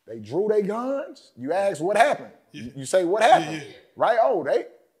 They drew their guns. You ask what happened. Yeah. You say what happened, right? Oh,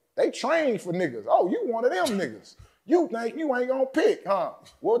 they trained for niggas. Oh, you one of them niggas. You think you ain't gonna pick, huh?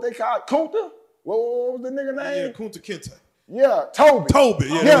 What they call it? Kunta? What was the nigga name? Yeah, Kunta Kinte. Yeah, Toby.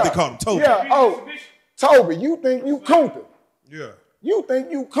 Yeah, that's what they call him, Toby. Yeah, oh, Toby, you think you Kunta. Yeah. You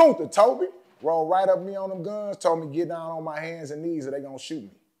think you Kunta, Toby. Roll right up me on them guns, told me get down on my hands and knees or they gonna shoot me.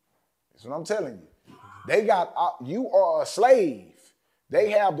 That's what I'm telling you. You are a slave.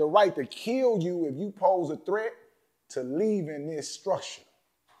 They have the right to kill you if you pose a threat to leaving this structure.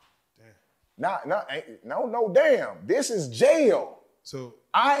 Damn. No, damn. This is jail. So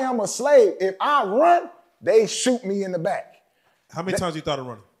I am a slave. If I run, they shoot me in the back. How many times you thought of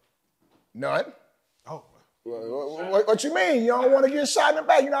running? None. Oh. What you mean? You don't want to get shot in the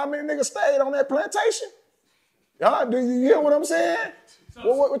back? You know how many niggas stayed on that plantation? Do you hear what I'm saying?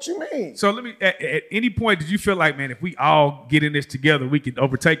 What you mean? So let me, at any point, did you feel like, man, if we all get in this together, we can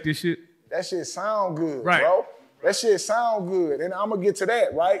overtake this shit? That shit sound good, right, bro. That shit sound good. And I'm going to get to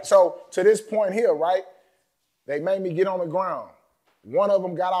that, right? So to this point here, right, they made me get on the ground. One of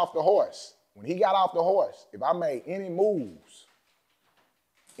them got off the horse. When he got off the horse, if I made any moves,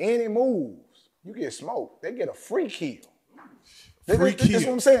 you get smoked. They get a free kill. This is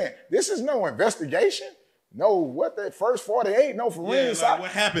what I'm saying. This is no investigation. No, what the first 48, no forensics. Like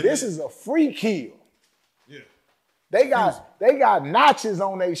what happened? This is a free kill. Yeah. They got notches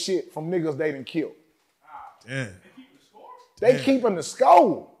on their shit from niggas they done killed. Damn. They keeping the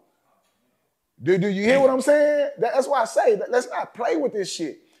score. Do you hear what I'm saying? That's why I say, let's not play with this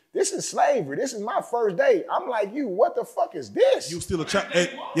shit. This is slavery. This is my first day. I'm like, what the fuck is this? You still a child?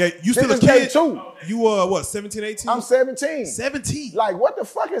 You still a kid? Too. You what, 17, 18? I'm 17. 17. Like, what the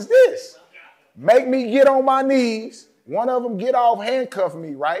fuck is this? Make me get on my knees. One of them get off, handcuff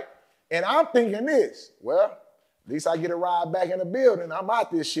me, right? And I'm thinking this, well, at least I get a ride back in the building. I'm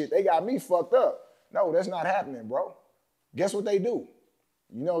out this shit. They got me fucked up. No, that's not happening, bro. Guess what they do?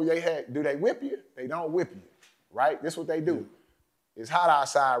 You know, do they whip you? They don't whip you, right? This is what they do. It's hot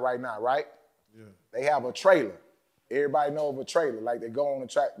outside right now, right? Yeah. They have a trailer. Everybody know of a trailer, like they go on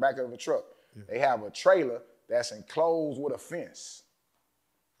the back of a truck. Yeah. They have a trailer that's enclosed with a fence,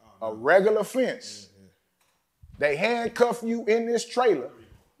 a regular fence. Yeah. They handcuff you in this trailer,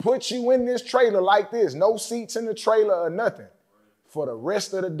 put you in this trailer like this, no seats in the trailer or nothing, for the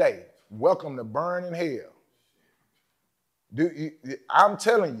rest of the day. Welcome to burning hell. I'm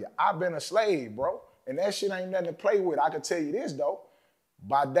telling you, I've been a slave, bro. And that shit ain't nothing to play with. I can tell you this, though.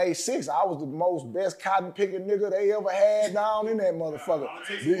 By day 6, I was the best cotton picking nigga they ever had down in that motherfucker.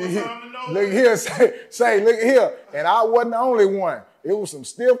 Look here, look here. And I wasn't the only one. It was some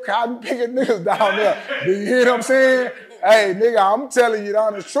stiff cotton picking niggas down there. Do you hear what I'm saying? Hey, nigga, I'm telling you the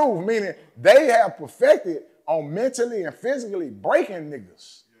honest truth. Meaning they have perfected on mentally and physically breaking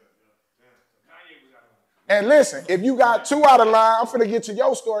niggas. And listen, if you got 2 out of line, I'm finna get to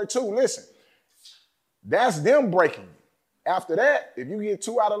your story too. Listen. That's them breaking you. After that, if you get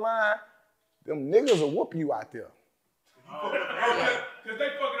 2 out of line, them niggas will whoop you out there.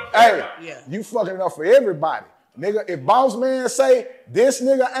 Hey, you fucking it up for everybody. Nigga, if boss man say this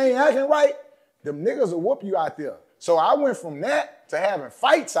nigga ain't acting right, them niggas will whoop you out there. So I went from that to having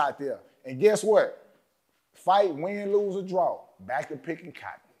fights out there. And guess what? Fight, win, lose, or draw. Back to picking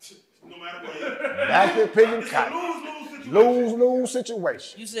cotton. No matter what. Back to picking cotton. Lose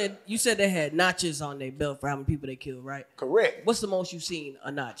situation. You said they had notches on their belt for how many people they killed, right? Correct. What's the most you've seen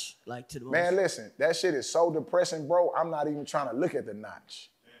a notch like to the most? Man, listen, that shit is so depressing, bro. I'm not even trying to look at the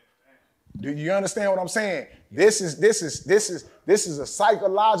notch. Do you understand what I'm saying? This is a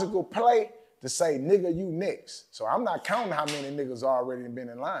psychological play to say, nigga, you next. So I'm not counting how many niggas already been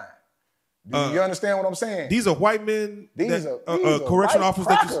in line. Do you understand what I'm saying? These are white men. These that, are correction white officers.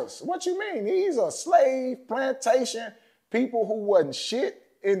 crackers. What you mean? These are slave plantation people who wasn't shit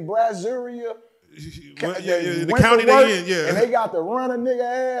in Brazilia. The county they in, yeah. And they got to run a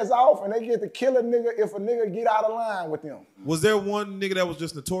nigga ass off, and they get to kill a nigga if a nigga get out of line with them. Was there one nigga that was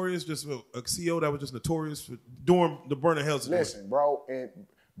just notorious, just a CO that was just notorious for during the Burning Hell situation? Listen, bro, and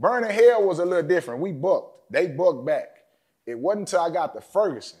Burning Hell was a little different. We bucked. They bucked back. It wasn't until I got to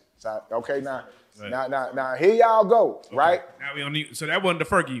Ferguson. So, okay, now here y'all go, okay. Right? Now we don't need. So that wasn't the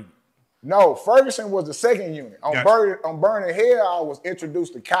Fergie unit. No, Ferguson was the second unit. On Gotcha. Burning Hell, I was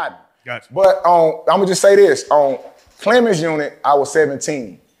introduced to Cotton. Gotcha. But I'm gonna just say this: on Clemens unit, I was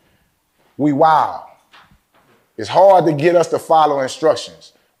 17. We wild. It's hard to get us to follow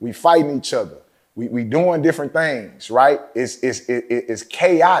instructions. We fighting each other. We doing different things, right? It's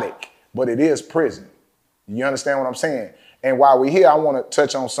chaotic, but it is prison. You understand what I'm saying? And while we're here, I want to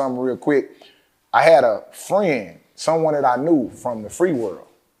touch on something real quick. I had a friend, someone that I knew from the free world,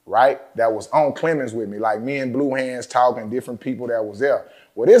 right? That was on Clemens with me, like me and Blue Hands talking, different people that was there.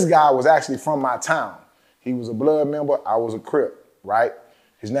 Well, this guy was actually from my town. He was a blood member. I was a Crip, right?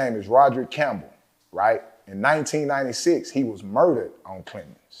 His name is Roderick Campbell, right? In 1996, he was murdered on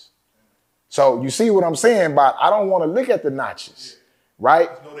Clemens. So you see what I'm saying about I don't want to look at the notches, right?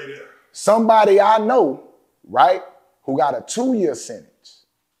 No, they there. Somebody I know, right, who got a 2-year sentence,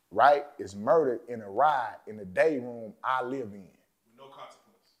 right, is murdered in a ride in the day room I live in. With no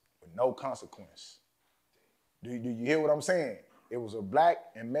consequence. With no consequence. Do you hear what I'm saying? It was a black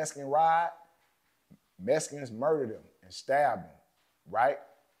and Mexican ride. Mexicans murdered him and stabbed him, right?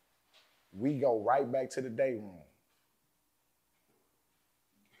 We go right back to the day room.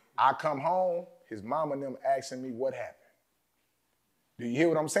 I come home, his mama and them asking me what happened. Do you hear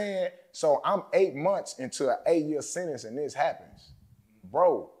what I'm saying? So I'm 8 months into an 8-year sentence and this happens.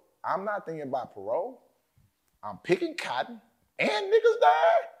 Bro, I'm not thinking about parole. I'm picking cotton and niggas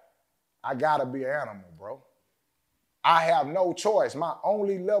died. I gotta be an animal, bro. I have no choice. My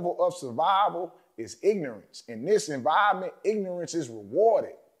only level of survival is ignorance. In this environment, ignorance is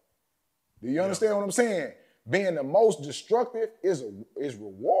rewarded. Do you understand what I'm saying? Being the most destructive is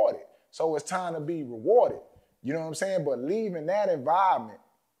rewarded. So it's time to be rewarded. You know what I'm saying? But leaving that environment,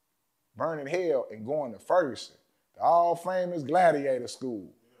 Burning Hell, and going to Ferguson, the all-famous gladiator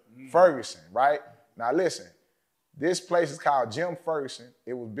school, Ferguson, right? Now listen, this place is called Jim Ferguson.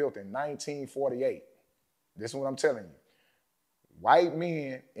 It was built in 1948. This is what I'm telling you. White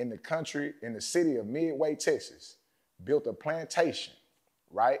men in the country, in the city of Midway, Texas, built a plantation,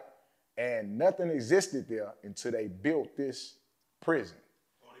 right? And nothing existed there until they built this prison.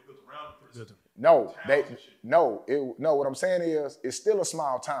 Oh, they built around the prison. No, what I'm saying is it's still a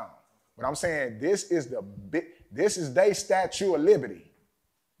small town. But I'm saying this is their Statue of Liberty.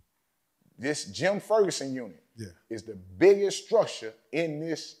 This Jim Ferguson unit is the biggest structure in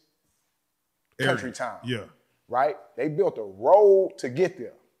this country town. Yeah. Right? They built a road to get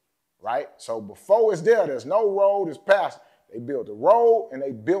there. Right? So before it's there's no road, it's past. They built a road and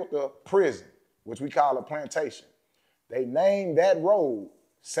they built a prison, which we call a plantation. They named that road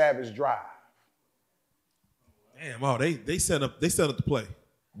Savage Drive. Damn, oh, they set up the play.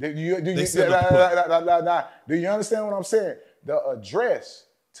 Do you understand what I'm saying? The address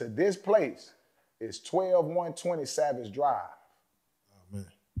to this place is 12120 Savage Drive. Oh, man.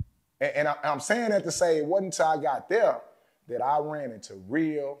 And I'm saying that to say it wasn't until I got there that I ran into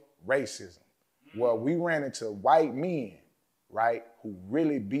real racism. Well, we ran into white men, right, who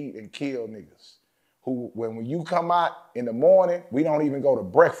really beat and kill niggas. Who, when you come out in the morning, we don't even go to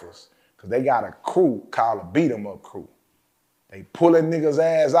breakfast because they got a crew called a beat 'em up crew. They pulling niggas'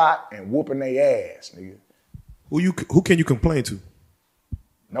 ass out and whooping their ass, nigga. Who can you complain to?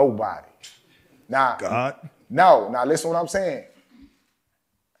 Nobody. Now, God? No, now listen what I'm saying.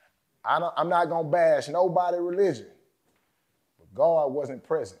 I'm not gonna bash nobody's religion, but God wasn't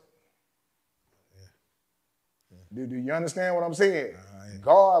present. Do you understand what I'm saying?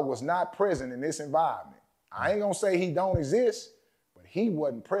 God was not present in this environment. I ain't gonna say he don't exist, but he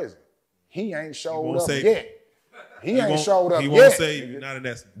wasn't present. He ain't showed up yet. He ain't showed up yet. He won't save you, not in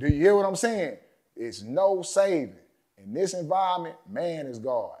essence. Do you hear what I'm saying? It's no saving. In this environment, man is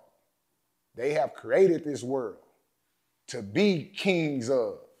God. They have created this world to be kings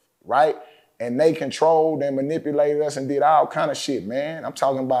of, right? And they controlled and manipulated us and did all kind of shit, man. I'm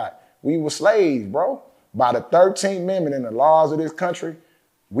talking about we were slaves, bro. By the 13th Amendment in the laws of this country,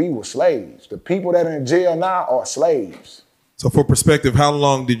 we were slaves. The people that are in jail now are slaves. So for perspective, how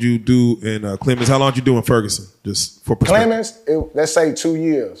long did you do in Clemens? How long did you do in Ferguson? Just for perspective. Clemens, let's say 2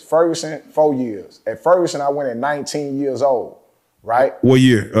 years. Ferguson, 4 years. At Ferguson, I went at 19 years old, right? What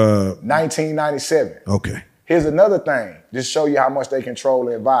year? 1997. Okay. Here's another thing, just show you how much they control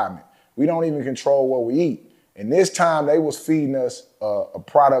the environment. We don't even control what we eat. And this time they was feeding us a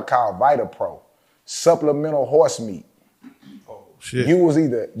product called VitaPro, supplemental horse meat. Oh shit. You would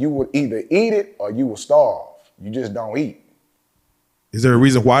either eat it or you would starve. You just don't eat. Is there a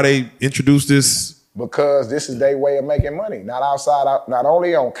reason why they introduced this? Because this is their way of making money. Not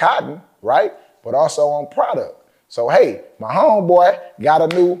only on cotton, right? But also on product. So hey, my homeboy got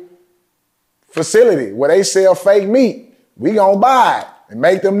a new facility where they sell fake meat. We gonna buy it and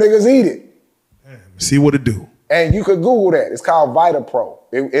make them niggas eat it. See what it do. And you could Google that. It's called VitaPro.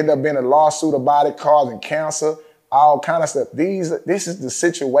 It ended up being a lawsuit about it causing cancer, all kind of stuff. This is the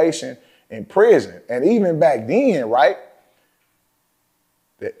situation in prison. And even back then, right,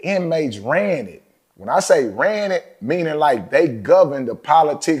 the inmates ran it. When I say ran it, meaning like they governed the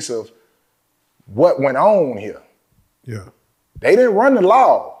politics of what went on here. Yeah. They didn't run the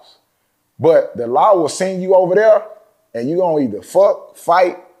laws, but the law will send you over there and you gonna either fuck,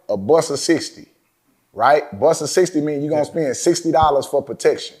 fight, or bust a 60, right? Bust a 60 means you're gonna spend $60 for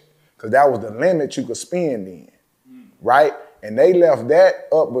protection because that was the limit you could spend in, right? And they left that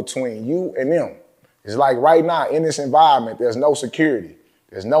up between you and them. It's like right now in this environment, there's no security.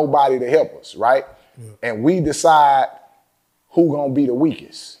 There's nobody to help us, right? Yeah. And we decide who gonna be the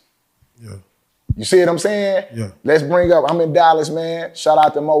weakest. Yeah. You see what I'm saying? Yeah. Let's bring up, I'm in Dallas, man. Shout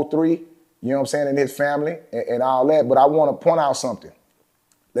out to Mo3, you know what I'm saying, and his family and all that. But I want to point out something.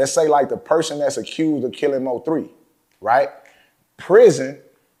 Let's say like the person that's accused of killing Mo3, right? Prison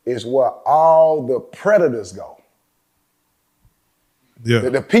is where all the predators go. Yeah.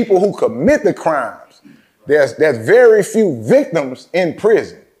 The people who commit the crimes. There's very few victims in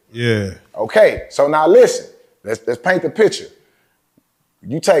prison. Yeah. Okay, so now listen, let's paint the picture.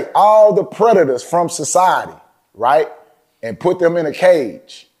 You take all the predators from society, right, and put them in a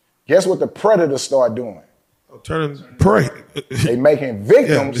cage. Guess what the predators start doing? Turning prey. They making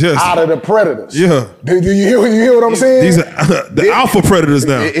victims out of the predators. Yeah. Do you hear what I'm saying? These are the alpha predators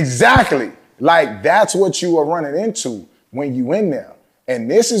now. Exactly. Like that's what you are running into when you in there. And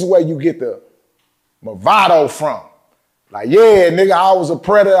this is where you get the bravado from. Like, yeah, nigga, I was a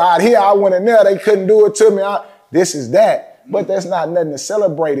predator out here. I went in there. They couldn't do it to me. This is that. But that's not nothing to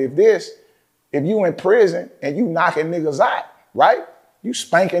celebrate. If you in prison and you knocking niggas out, right? You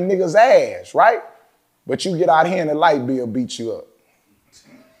spanking niggas' ass, right? But you get out here and the light bill beat you up.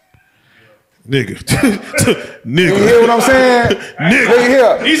 Nigga. You hear what I'm saying? Nigga. Look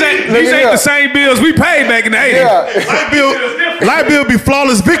here. These ain't the same bills we paid back in the 80s. Yeah. Light bill be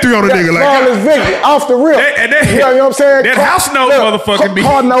flawless victory on a nigga. Like flawless victory, off the rip. You know what I'm saying? That house note motherfucking be.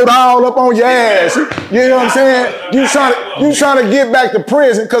 Car note all up on your ass. You know what I'm saying? You trying to get back to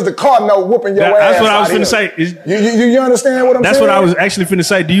prison because the car note whooping your ass. That's what I was finna say. You understand what I'm saying? That's what I was actually finna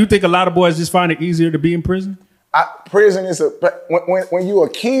say. Do you think a lot of boys just find it easier to be in prison? Prison is when you a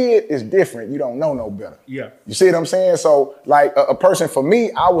kid, it's different. You don't know no better. Yeah. You see what I'm saying? So like a person, for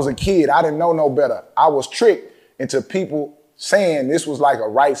me, I was a kid. I didn't know no better. I was tricked into people saying this was like a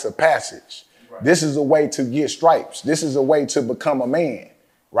rites of passage. Right. This is a way to get stripes. This is a way to become a man,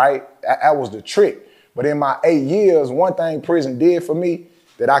 right? That was the trick. But in my 8 years, one thing prison did for me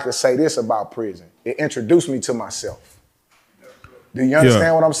that I could say this about prison. It introduced me to myself. Do you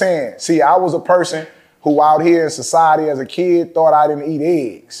understand what I'm saying? See, I was a person who out here in society as a kid thought I didn't eat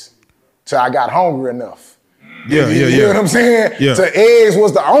eggs till I got hungry enough. You know what I'm saying? Yeah. So eggs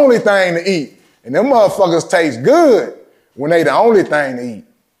was the only thing to eat. And them motherfuckers taste good when they the only thing to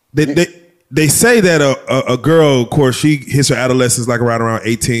eat. They say that a girl, of course, she hits her adolescence like around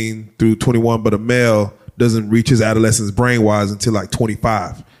 18 through 21, but a male doesn't reach his adolescence brain-wise until like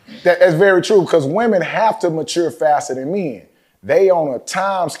 25. That's very true because women have to mature faster than men. They on a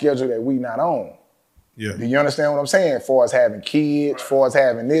time schedule that we not on. Yeah. Do you understand what I'm saying? As far as having kids, as far as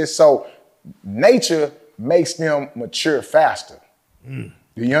having this. So nature makes them mature faster. Do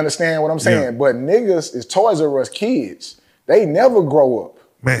you understand what I'm saying? Yeah. But niggas is Toys R Us kids. They never grow up.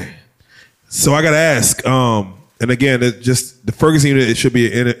 Man. So I got to ask, and again, it just the Ferguson unit, it should be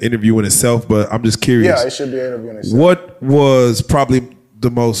an interview in itself, but I'm just curious. Yeah, it should be an interview in itself. What was probably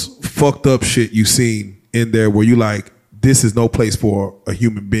the most fucked up shit you seen in there where you like, this is no place for a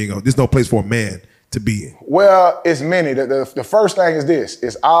human being, or this is no place for a man to be in? Well, it's many. The first thing is this.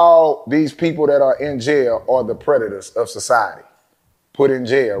 It's all these people that are in jail are the predators of society. Put in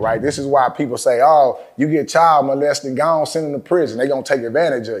jail, right? This is why people say, oh, you get child molested, gone, send them to prison. They're going to take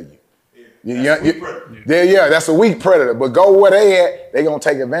advantage of you. That's a weak predator. But go where they at, they're going to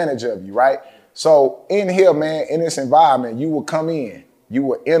take advantage of you, right? So in here, man, in this environment, you will come in. You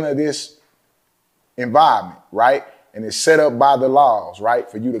will enter this environment, right? And it's set up by the laws, right?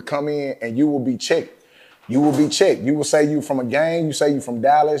 For you to come in and you will be checked. You will be checked. You will say you from a gang. You say you from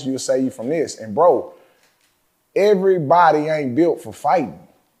Dallas. You will say you from this. And bro, everybody ain't built for fighting.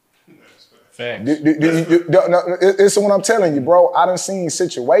 Facts. It's what I'm telling you, bro. I done seen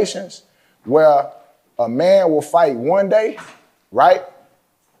situations where a man will fight one day, right?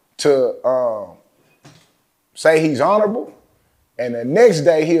 To say he's honorable, and the next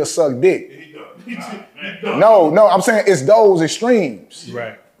day he'll suck dick. No, I'm saying it's those extremes.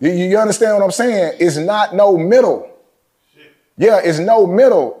 Right. You understand what I'm saying? It's not no middle. Yeah, it's no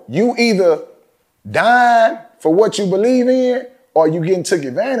middle. You either dying for what you believe in or you getting took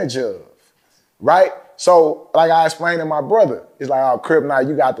advantage of, right? So like I explained to my brother, it's like, oh, CRIPTonite,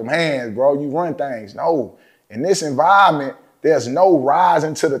 you got them hands, bro. You run things. No, in this environment, there's no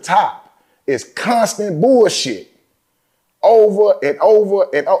rising to the top. It's constant bullshit. Over and over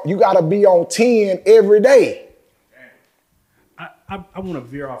and over. You got to be on 10 every day. I want to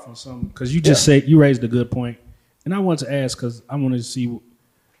veer off on something because you just said you raised a good point, and I want to ask because I want to see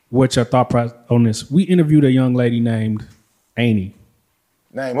what your thought process on this. We interviewed a young lady named Annie.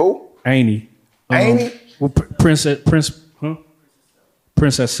 Name who? Annie. Annie? Well, Princess Priscilla.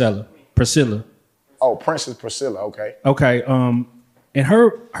 Oh, Princess Priscilla. Okay. Okay. And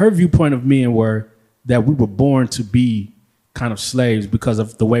her viewpoint of men were that we were born to be kind of slaves because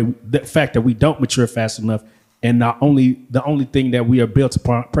of the fact that we don't mature fast enough. And the only thing that we are built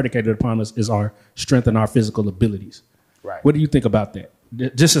upon, predicated upon us, is our strength and our physical abilities. Right. What do you think about that?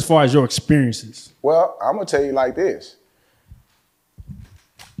 Just as far as your experiences. Well, I'm gonna tell you like this.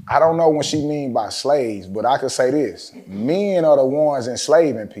 I don't know what she mean by slaves, but I could say this: men are the ones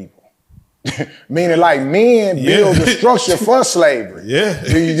enslaving people. Meaning, like, men build the structure for slavery. Yeah.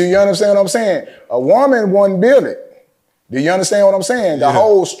 Do you understand what I'm saying? A woman wouldn't build it. Do you understand what I'm saying? The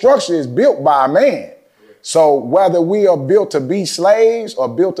whole structure is built by a man. So whether we are built to be slaves or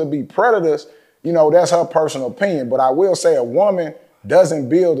built to be predators, you know, that's her personal opinion. But I will say a woman doesn't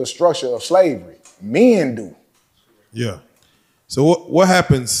build the structure of slavery. Men do. Yeah. So what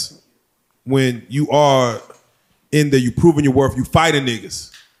happens when you are in there, you proving your worth, you fighting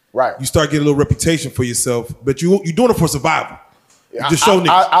niggas. Right. You start getting a little reputation for yourself, but you're doing it for survival. You just show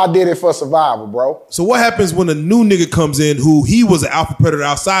niggas. I did it for survival, bro. So what happens when a new nigga comes in who he was an alpha predator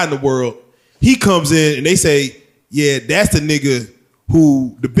outside in the world? He comes in and they say, yeah, that's the nigga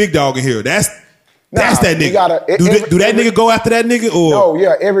who the big dog in here. That's that nigga. Do that nigga go after that nigga? Or? No,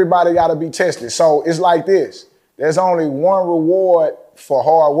 yeah, everybody got to be tested. So it's like this. There's only one reward for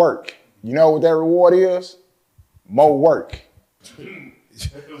hard work. You know what that reward is? More work.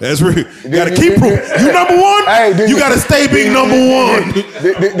 That's real. You gotta keep proving. You number one? Hey, you gotta stay being number one.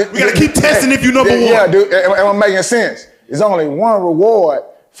 We gotta keep testing if you number one. Yeah, dude, am I making sense? There's only one reward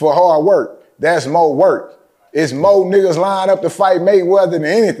for hard work. That's more work. It's more niggas line up to fight Mayweather than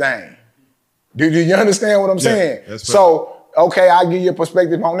anything. Do you understand what I'm saying? That's so, okay, I'll give you a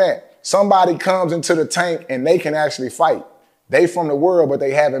perspective on that. Somebody comes into the tank and they can actually fight. They from the world, but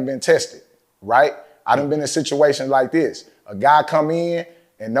they haven't been tested, right? I done been in situations like this. A guy come in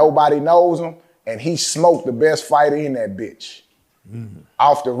and nobody knows him and he smoked the best fighter in that bitch.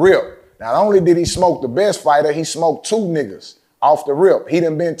 Off the rip. Not only did he smoke the best fighter, he smoked two niggas. Off the rip. He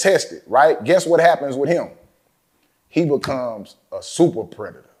done been tested, right? Guess what happens with him? He becomes a super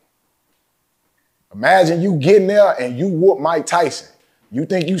predator. Imagine you getting there and you whoop Mike Tyson. You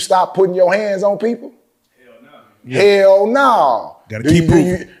think you stop putting your hands on people? Hell no. Yeah. Hell no. Gotta keep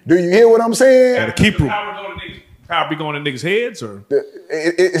proving. Do you hear what I'm saying? Gotta keep proving. Power be going to niggas' heads, or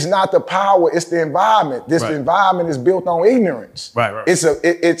It's not the power, it's the environment. This environment is built on ignorance. Right.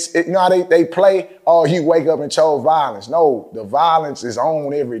 It's you know how they play, oh, you wake up and chose violence. No, the violence is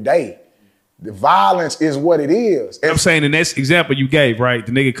on every day. The violence is what it is. I'm saying in that example you gave, right?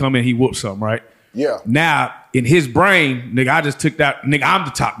 The nigga come in, he whooped something, right? Yeah. Now, in his brain, nigga, I just took that, nigga, I'm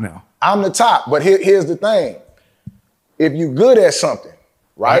the top now. I'm the top, but here's the thing. If you good at something,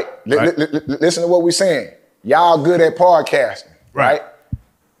 right? Listen to what we're saying. Y'all good at podcasting, right?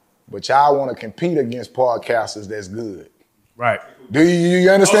 But y'all want to compete against podcasters that's good. Right. Do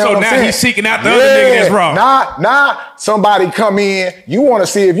you understand what I'm saying? So now he's seeking out the other nigga that's wrong. Nah, somebody come in, you want to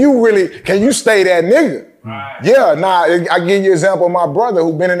see if you really, can you stay that nigga? Right. Yeah, I give you an example of my brother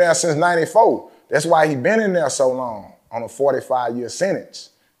who been in there since 94. That's why he been in there so long on a 45-year sentence.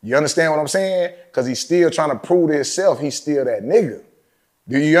 You understand what I'm saying? Because he's still trying to prove to himself he's still that nigga.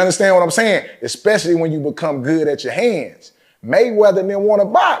 Do you understand what I'm saying? Especially when you become good at your hands. Mayweather didn't want to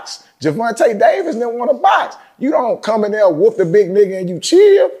box. Javante Davis didn't want to box. You don't come in there, whoop the big nigga and you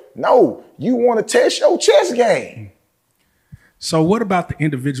chill. No, you want to test your chess game. So what about the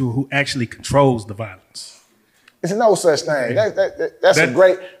individual who actually controls the violence? It's no such thing. That's a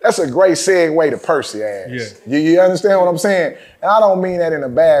great segue to Percy ass. Yeah. You understand what I'm saying? And I don't mean that in a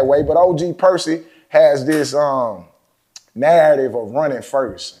bad way, but OG Percy has this narrative of running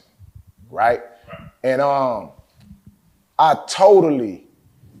Ferguson, right? And I totally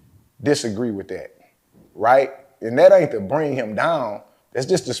disagree with that, right? And that ain't to bring him down. That's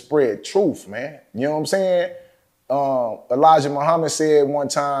just to spread truth, man. You know what I'm saying? Elijah Muhammad said one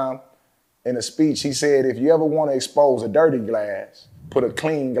time in a speech, he said, if you ever want to expose a dirty glass, put a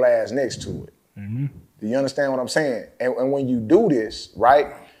clean glass next to it. Mm-hmm. Do you understand what I'm saying? And when you do this, right,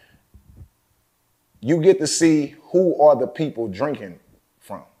 you get to see who are the people drinking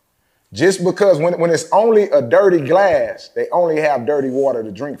from. Just because when it's only a dirty glass, they only have dirty water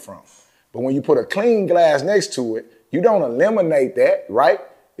to drink from. But when you put a clean glass next to it, you don't eliminate that, right?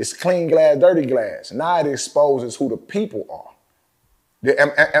 It's clean glass, dirty glass. Now it exposes who the people are.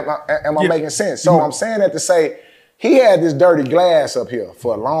 Am I making sense? So I'm saying that to say, he had this dirty glass up here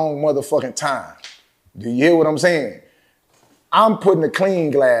for a long motherfucking time. Do you hear what I'm saying? I'm putting a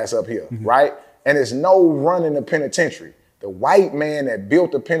clean glass up here, right? And it's no run in the penitentiary. The white man that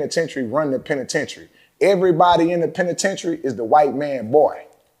built the penitentiary run the penitentiary. Everybody in the penitentiary is the white man boy.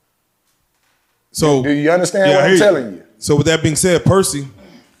 So do you understand what I'm telling you? So with that being said, Percy,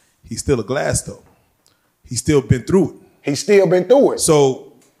 he's still a glass though. He's still been through it. He's still been through it.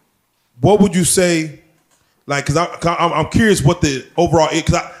 So what would you say, like, because I'm curious what the overall is,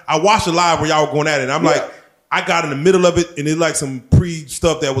 because I watched it live where y'all were going at it, and I'm like, I got in the middle of it, and it's like some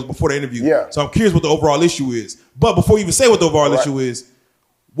pre-stuff that was before the interview. Yeah. So I'm curious what the overall issue is. But before you even say what the overall issue is,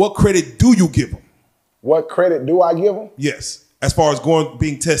 what credit do you give him? What credit do I give him? Yes. As far as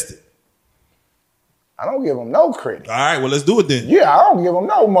being tested. I don't give him no credit. All right, well, let's do it then. Yeah, I don't give him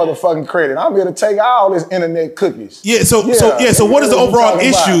no motherfucking credit. I'm here to take all this internet cookies. Yeah, so what is the overall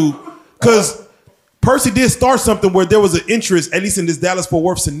issue? Because Percy did start something where there was an interest, at least in this Dallas-Fort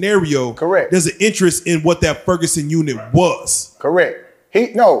Worth scenario. Correct. There's an interest in what that Ferguson unit was. Correct.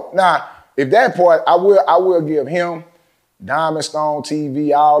 Now, if that part, I will give him, Diamond Stone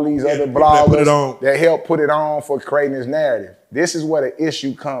TV, all these other bloggers that help put it on for creating this narrative. This is where the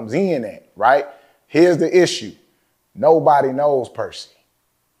issue comes in at, right? Here's the issue. Nobody knows Percy.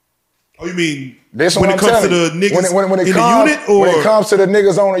 Oh, you mean this when it comes to the niggas in the unit? Or? When it comes to the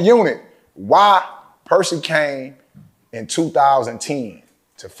niggas on the unit, why Percy came in 2010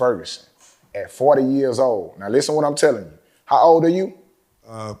 to Ferguson at 40 years old. Now listen what I'm telling you. How old are you?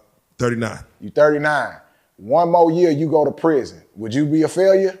 39. You 39. One more year, you go to prison. Would you be a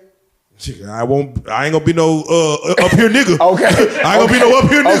failure? I ain't gonna be no up here nigga. Okay. I ain't gonna be no up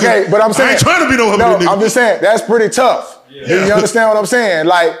here nigga. Okay, but I'm saying I ain't trying to be no up here nigga. I'm just saying that's pretty tough. Yeah. Do you understand what I'm saying?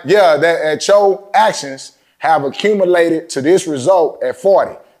 Like, that your actions have accumulated to this result at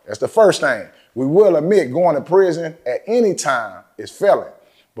 40. That's the first thing. We will admit going to prison at any time is felon,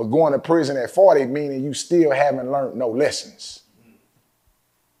 but going to prison at 40 meaning you still haven't learned no lessons.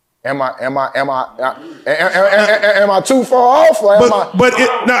 Am I too far off? Or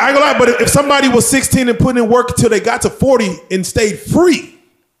now I ain't gonna lie. But if somebody was 16 and put in work until they got to 40 and stayed free.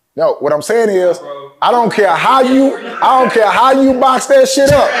 No, what I'm saying is, I don't care how you box that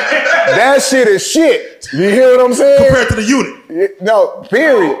shit up. That shit is shit. You hear what I'm saying? Compared to the unit. No,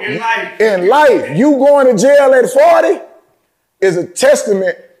 period. In life, you going to jail at 40 is a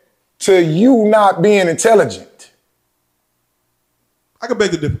testament to you not being intelligent. I can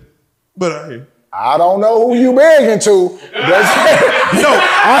beg the difference. But I hear. I don't know who you begging to. I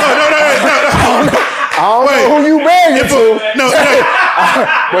don't know who you begging to.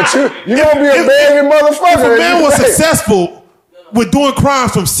 But you gonna be a begging motherfucker. If a man was successful with doing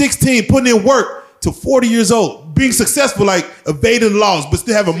crimes from 16, putting in work to 40 years old, being successful, like evading laws, but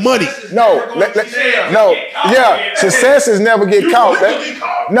still having money. Success is never get caught.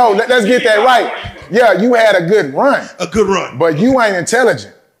 Let's get that right. Yeah, you had a good run. A good run. But you ain't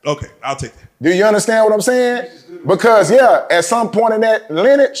intelligent. Okay, I'll take that. Do you understand what I'm saying? Because, at some point in that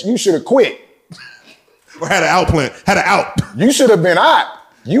lineage, you should have quit. Or had an out plan. Had an out. You should have been out.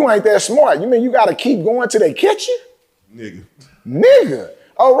 You ain't that smart. You mean you got to keep going till they catch you? Nigga.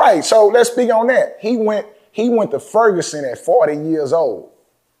 All right, so let's speak on that. He went to Ferguson at 40 years old,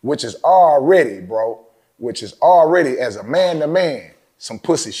 which is already, as a man to man, some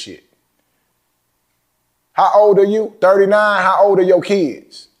pussy shit. How old are you? 39? How old are your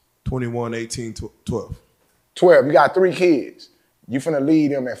kids? 21, 18, 12. 12. You got 3 kids. You finna leave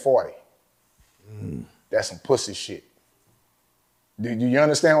them at 40. That's some pussy shit. Do you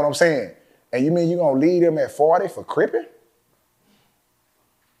understand what I'm saying? And you mean you gonna leave them at 40 for cripping?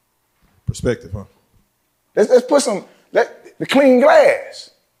 Perspective, huh? Let's put the clean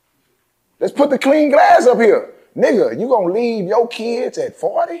glass. Let's put the clean glass up here. nigga, you gonna leave your kids at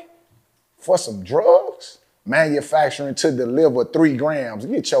 40 for some drugs? Manufacturing to deliver 3 grams.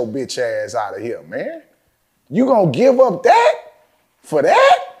 Get your bitch ass out of here, man. You gonna give up that for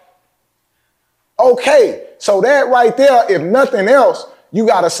that? Okay, so that right there, if nothing else, you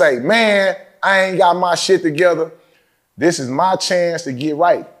gotta say, man, I ain't got my shit together. This is my chance to get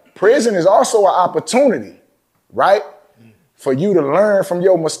right. Prison is also an opportunity, right? For you to learn from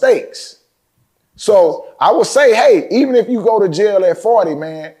your mistakes. So I would say, hey, even if you go to jail at 40,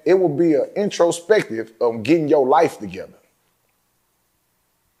 man, it will be an introspective of getting your life together.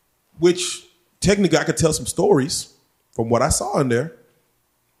 Which technically I could tell some stories from what I saw in there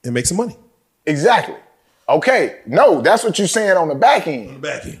and make some money. Exactly. Okay, no, that's what you're saying on the back end. On the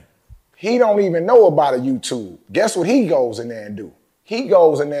back end. He don't even know about a YouTube. Guess what he goes in there and do? He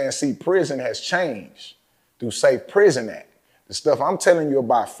goes in there and see prison has changed through Safe Prison Act. The stuff I'm telling you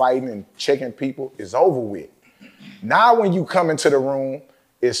about fighting and checking people is over with. Now when you come into the room,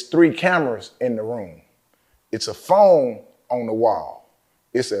 it's 3 cameras in the room. It's a phone on the wall.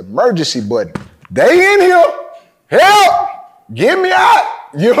 It's an emergency button. They in here. Help! Get me out.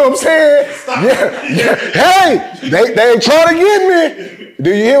 You know what I'm saying? Yeah. Hey, they ain't trying to get me. Do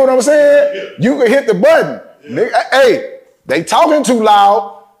you hear what I'm saying? You can hit the button. Hey, they talking too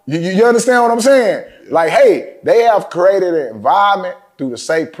loud. You understand what I'm saying? Like, hey, they have created an environment through the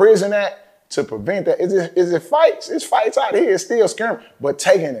Safe Prison Act to prevent that. Is it fights? It's fights out here. It's still skirmish, but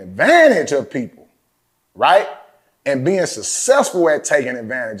taking advantage of people, right? And being successful at taking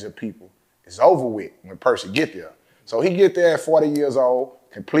advantage of people is over with when Percy get there. So he get there at 40 years old,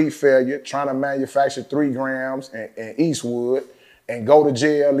 complete failure, trying to manufacture 3 grams in Eastwood and go to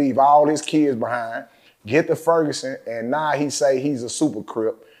jail, leave all his kids behind, get to Ferguson, and now he say he's a super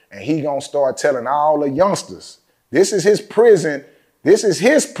Crip, and he gonna start telling all the youngsters, this is his prison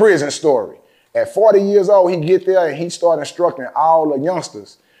story. At 40 years old, he get there and he start instructing all the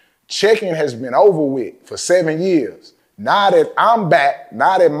youngsters. Checking has been over with for 7 years. Now that I'm back,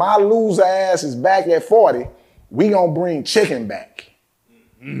 now that my loser ass is back at 40, we gonna bring chicken back.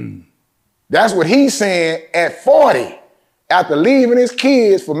 That's what he's saying at 40, after leaving his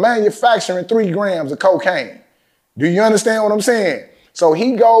kids for manufacturing 3 grams of cocaine. Do you understand what I'm saying? So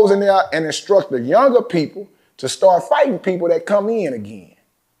he goes in there and instructs the younger people to start fighting people that come in again.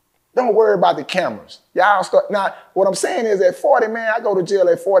 Don't worry about the cameras. Y'all start. Now, what I'm saying is at 40, man, I go to jail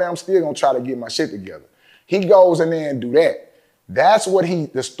at 40, I'm still gonna try to get my shit together. He goes in there and do that. That's what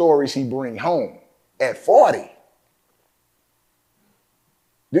the stories he bring home at 40.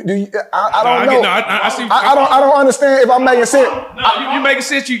 I don't know. I don't understand if I'm making sense. No, you making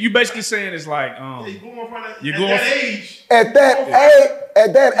sense. You basically saying it's like you're going at that age. At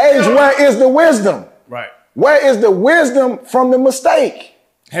that age, where is the wisdom? Right. Where is the wisdom from the mistake?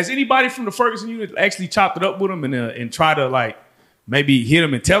 Has anybody from the Ferguson unit actually chopped it up with him and try to like maybe hit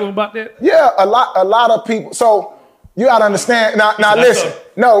him and tell him about that? Yeah, a lot of people. So you gotta understand. Now listen.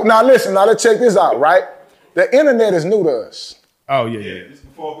 Now let's check this out. Right, the internet is new to us. Oh yeah.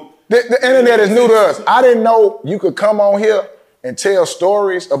 The internet is new to us. I didn't know you could come on here and tell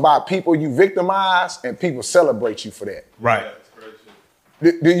stories about people you victimized and people celebrate you for that. Right.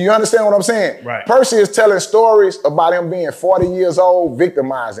 Do you understand what I'm saying? Right. Percy is telling stories about him being 40 years old,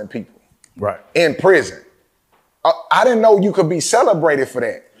 victimizing people. Right. In prison. I didn't know you could be celebrated for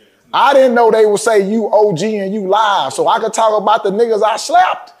that. I didn't know they would say you OG and you live, so I could talk about the niggas I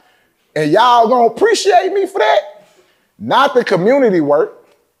slapped, and y'all gonna appreciate me for that. Not the community work,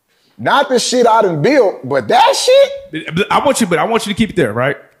 not the shit I done built, but that shit. I want you to keep it there,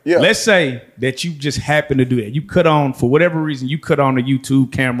 right? Yeah. Let's say that you just happen to do that. You cut on, for whatever reason, you cut on a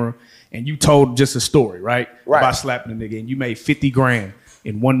YouTube camera and you told just a story, right? About slapping a nigga, and you made 50 grand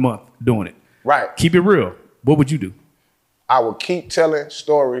in 1 month doing it. Right. Keep it real. What would you do? I would keep telling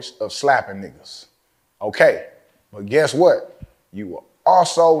stories of slapping niggas. Okay, but guess what? You will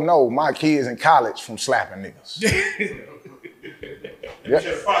also know my kids in college from slapping niggas. Do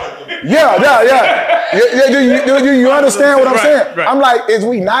you understand what I'm saying? Right. I'm like, is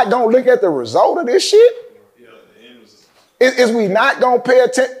we not gonna look at the result of this shit? Is we not gonna pay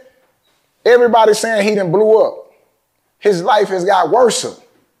attention? Everybody's saying he done blew up. His life has got worse.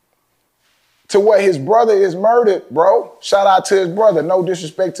 To what his brother is murdered, bro. Shout out to his brother. No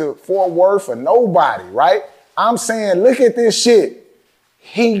disrespect to Fort Worth or nobody, right? I'm saying, look at this shit.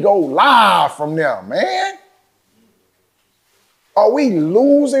 He go live from there, man. Are we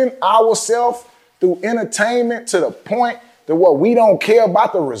losing ourselves through entertainment to the point that what we don't care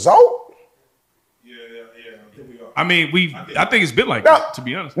about the result? Yeah. I think we are. I mean, I think it's been like that, to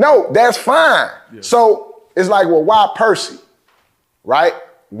be honest. No, that's fine. Yeah. So it's like, well, why Percy, right?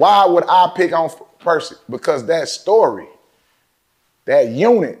 Why would I pick on Percy, because that story, that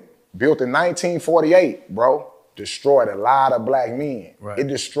unit built in 1948, bro, destroyed a lot of black men. Right. It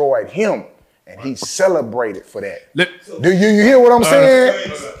destroyed him, and he celebrated for that. Let- Do you hear what I'm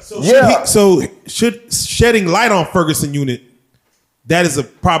saying? So should shedding light on Ferguson unit, that is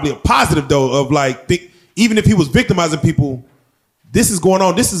probably a positive though, of like, even if he was victimizing people, this is going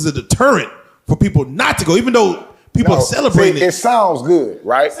on. This is a deterrent for people not to go, even though people are celebrating see, it sounds good,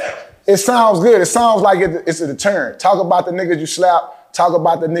 right? It sounds good. It sounds like it's a deterrent. Talk about the niggas you slap. Talk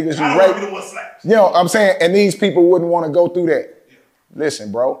about the niggas you rape. You know what I'm saying? And these people wouldn't want to go through that. Yeah.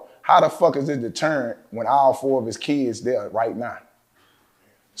 Listen, bro, how the fuck is it deterrent when all 4 of his kids there right now?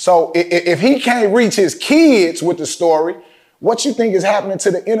 So if he can't reach his kids with the story, what you think is happening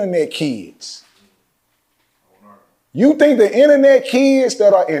to the internet kids? You think the internet kids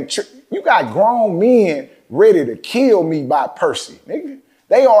that are you got grown men ready to kill me by Percy, nigga.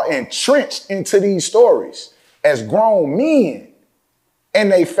 They are entrenched into these stories as grown men and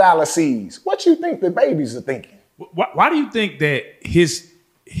they fallacies. What you think the babies are thinking? Why do you think that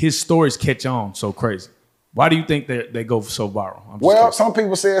his stories catch on so crazy? Why do you think that they go so viral? Well, curious. some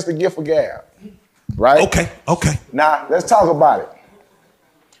people say it's the gift of gab, right? Okay. Now, let's talk about it.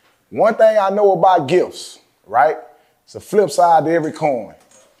 One thing I know about gifts, right? It's a flip side to every coin.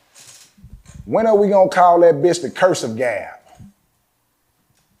 When are we gonna call that bitch the curse of gab?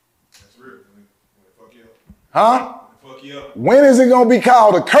 That's real. When it fuck you up. Huh? When it fuck you up. When is it gonna be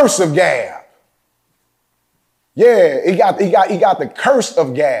called the curse of gab? Yeah, he got the curse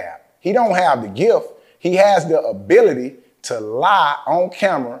of gab. He don't have the gift. He has the ability to lie on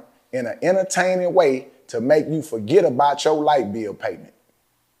camera in an entertaining way to make you forget about your light bill payment.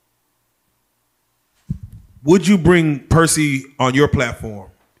 Would you bring Percy on your platform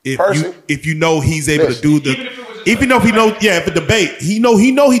if you know he's able to do the, even though he knows, if a debate, he know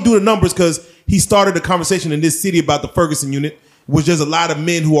he do the numbers because he started a conversation in this city about the Ferguson unit, which there's a lot of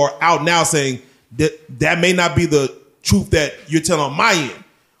men who are out now saying that may not be the truth that you're telling on my end.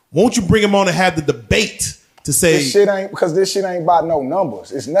 Won't you bring him on and have the debate to say this shit ain't about no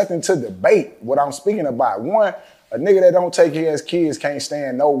numbers. It's nothing to debate what I'm speaking about. One, a nigga that don't take care of his kids can't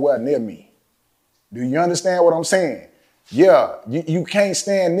stand nowhere near me. Do you understand what I'm saying? Yeah, you can't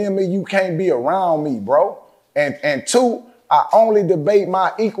stand near me, you can't be around me, bro. And 2, I only debate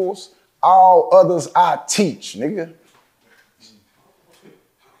my equals, all others I teach, nigga.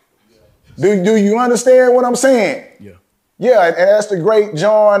 Do you understand what I'm saying? Yeah. Yeah, and that's the great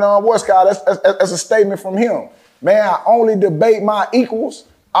John Westcott. That's a statement from him. Man, I only debate my equals,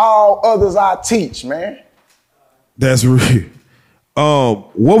 all others I teach, man. that's real?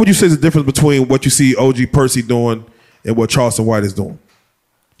 What would you say is the difference between what you see OG Percy doing and what Charleston White is doing?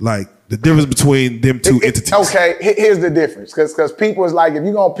 Like the difference between them two entities. Okay, here's the difference. Because people is like, if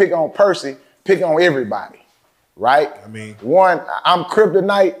you're going to pick on Percy, pick on everybody, right? I mean. One, I'm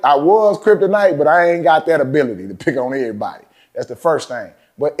CRIPTonite. I was CRIPTonite, but I ain't got that ability to pick on everybody. That's the first thing.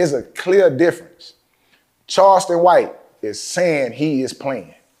 But it's a clear difference. Charleston White is saying he is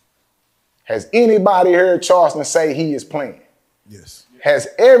playing. Has anybody heard Charleston say he is playing? Yes. Has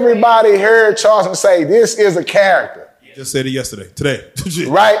everybody heard Charleston say this is a character? Just said it today.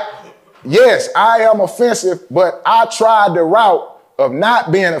 Right? Yes, I am offensive, but I tried the route of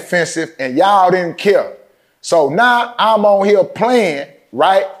not being offensive and y'all didn't care. So now I'm on here playing,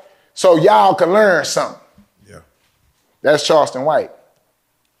 right? So y'all can learn something. Yeah. That's Charleston White.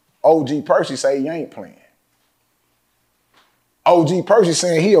 OG Percy say he ain't playing. OG Percy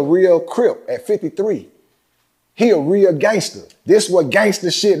saying he a real Crip at 53. He a real gangster. This what gangster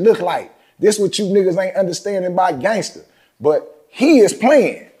shit look like. This what you niggas ain't understanding about gangster. But he is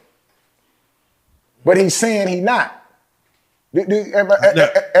playing. But he's saying he not.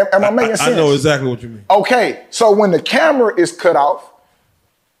 Am I making sense? I know exactly what you mean. Okay, so when the camera is cut off,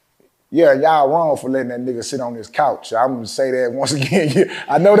 yeah, y'all wrong for letting that nigga sit on this couch. I'm gonna say that once again.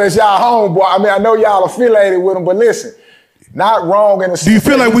 I know that's y'all homeboy. I mean, I know y'all affiliated with him, but listen, not wrong in the sense. Do you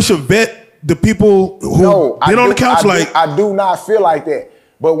feel like we should vet the people who been on the couch? I do not feel like that.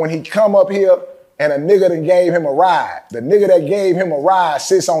 But when he come up here and a nigga that gave him a ride, the nigga that gave him a ride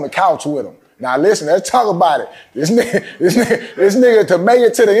sits on the couch with him. Now listen, let's talk about it. This nigga to make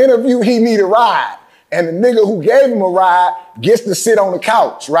it to the interview, he need a ride. And the nigga who gave him a ride gets to sit on the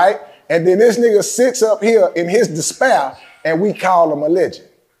couch, right? And then this nigga sits up here in his despair and we call him a legend.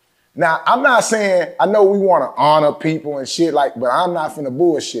 Now, I'm not saying, I know we want to honor people and shit like, but I'm not finna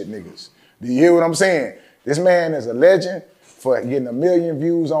bullshit niggas. Do you hear what I'm saying? This man is a legend for getting 1 million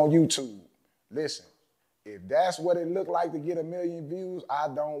views on YouTube. Listen, if that's what it looked like to get 1 million views, I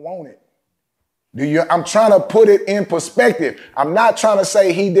don't want it. I'm trying to put it in perspective. I'm not trying to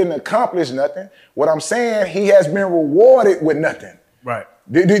say he didn't accomplish nothing. What I'm saying, he has been rewarded with nothing. Right.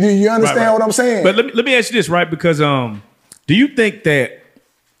 Do you understand what I'm saying? But let me ask you this, right? Because do you think that,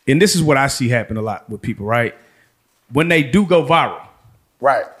 and this is what I see happen a lot with people, right? When they do go viral.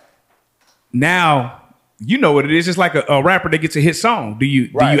 Right. Now, you know what it is. It's like a rapper that gets a hit song. Do you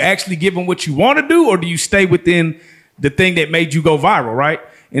actually give them what you want to do, or do you stay within the thing that made you go viral, right?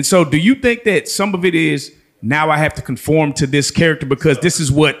 And so do you think that some of it is, now I have to conform to this character because this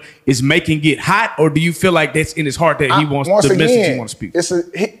is what is making it hot, or do you feel like that's in his heart that he wants the message he wants to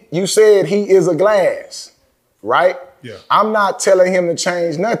speak? You said he is a glass, right? Yeah. I'm not telling him to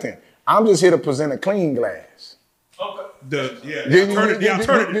change nothing. I'm just here to present a clean glass. Okay. Do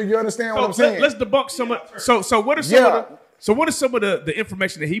you understand what I'm saying? Let's debunk some of. So what are some of the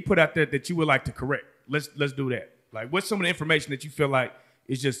information that he put out there that you would like to correct? Let's do that. Like, what's some of the information that you feel like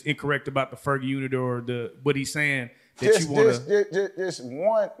is just incorrect about the Fergie unit or what he's saying that you want to? Just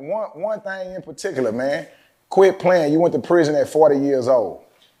one thing in particular, man. Quit playing. You went to prison at 40 years old.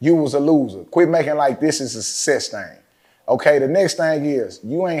 You was a loser. Quit making like this is a success thing. Okay, the next thing is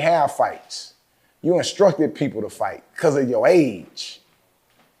you ain't have fights. You instructed people to fight because of your age.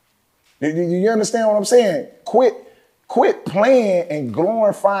 Do you understand what I'm saying? Quit playing and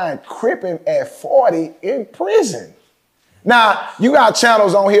glorifying cripping at 40 in prison. Now, you got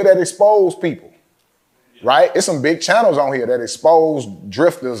channels on here that expose people, right? It's some big channels on here that expose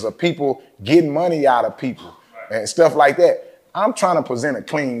drifters or people getting money out of people and stuff like that. I'm trying to present a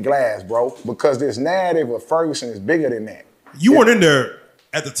clean glass, bro, because this narrative of Ferguson is bigger than that. You weren't in there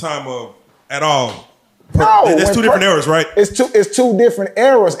at the time of at all. No, that's two different eras, right? It's two different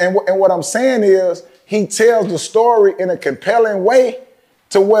eras, and what I'm saying is he tells the story in a compelling way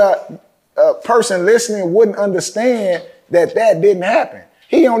to where a person listening wouldn't understand that didn't happen.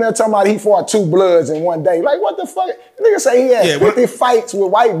 He on there talking about he fought 2 Bloods in one day. Like, what the fuck? Nigga say he had 50 fights with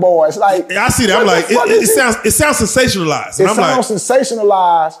white boys. Like, I see that. I'm like, it sounds sensationalized. It sounds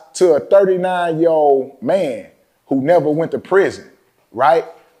sensationalized to a 39-year-old man who never went to prison, right?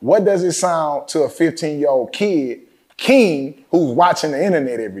 What does it sound to a 15-year-old kid, King, who's watching the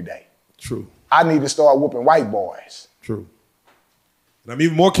internet every day? True. I need to start whooping white boys. True. And I'm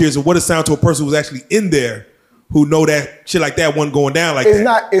even more curious of what it sounds to a person who's actually in there who know that shit like that wasn't going down like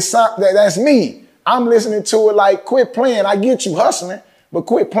that. That's me. I'm listening to it like, quit playing. I get you hustling, but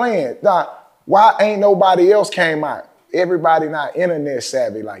quit playing. Now, why ain't nobody else came out? Everybody not internet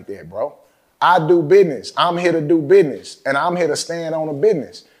savvy like that, bro. I do business. I'm here to do business, and I'm here to stand on a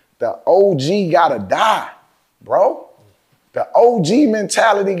business. The OG gotta die, bro. The OG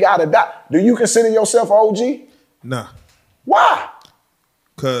mentality gotta die. Do you consider yourself an OG? Nah. Why?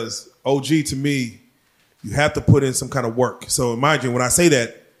 Because OG to me, you have to put in some kind of work. So mind you, when I say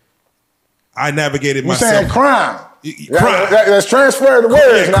that, I navigated myself. You saying crime. Crime. Let's transfer the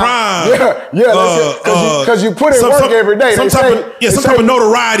words now. Crime. Yeah. Because you put in work every day. Some type of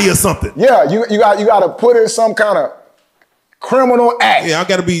notoriety or something. Yeah, you got to put in some kind of criminal act. Yeah, I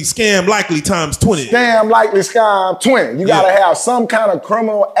got to be scam likely times 20. Scam likely scam 20. You got to have some kind of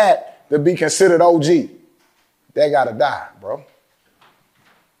criminal act to be considered OG. That got to die, bro.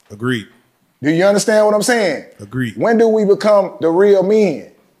 Agreed. Do you understand what I'm saying? Agreed. When do we become the real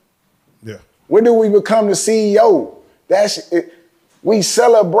men? Yeah. When do we become the CEO? That's it. We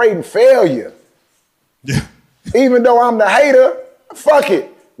celebrating failure. Yeah. Even though I'm the hater, fuck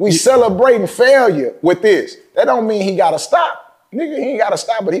it. We celebrating failure with this. That don't mean he gotta stop. Nigga, he ain't gotta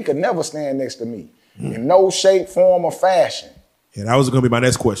stop, but he could never stand next to me. In no shape, form, or fashion. Yeah, that was gonna be my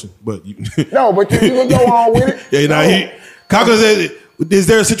next question. But no, but you can go on with it. Yeah, Kaka said, is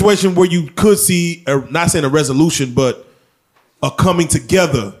there a situation where you could see, not saying a resolution, but a coming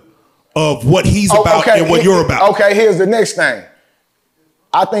together of what he's about and what you're about? Okay, here's the next thing.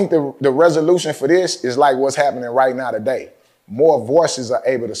 I think the resolution for this is like what's happening right now today. More voices are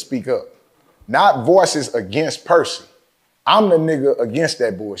able to speak up. Not voices against Percy. I'm the nigga against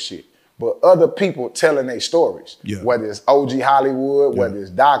that bullshit. But other people telling their stories. Yeah. Whether it's OG Hollywood, whether it's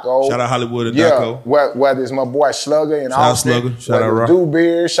Daco. Shout out Hollywood and Daco. Whether it's my boy Slugger and Austin. Shout out Rock.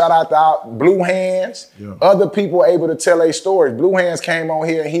 Dewbeard. Shout out to Blue Hands. Yeah. Other people able to tell their stories. Blue Hands came on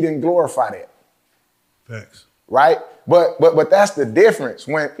here and he didn't glorify that. Facts. Right? But that's the difference.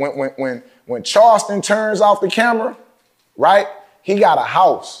 When Charleston turns off the camera, right? He got a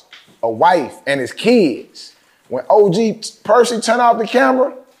house, a wife, and his kids. When OG Percy turned off the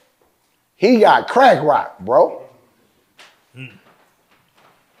camera, he got crack rock, bro.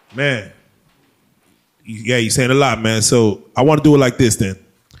 Man. Yeah, you're saying a lot, man. So I want to do it like this then.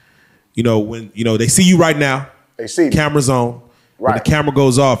 You know, when they see you right now, they see me. Cameras on, when the camera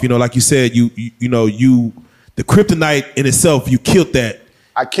goes off, like you said, the CRIPTonite in itself, you killed that.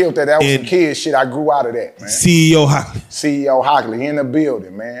 I killed that. That was some kid shit. I grew out of that, man. CEO Hockley in the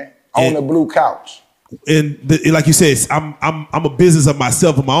building, man. On the blue couch. And like you said, I'm a business of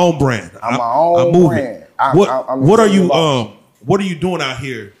myself and my own brand. I'm my own brand. What are you doing out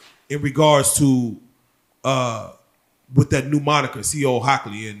here in regards to with that new moniker, CEO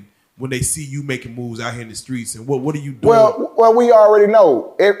Hockley, and when they see you making moves out here in the streets, and what are you doing? Well, we already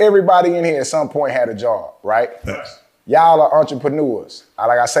know. Everybody in here at some point had a job, right? Yes. Y'all are entrepreneurs.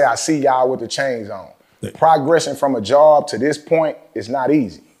 Like I say, I see y'all with the chains on. Progressing from a job to this point is not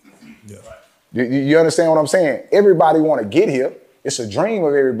easy. Yeah. You understand what I'm saying? Everybody want to get here. It's a dream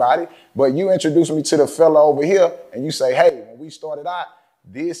of everybody. But you introduce me to the fella over here, and you say, hey, when we started out,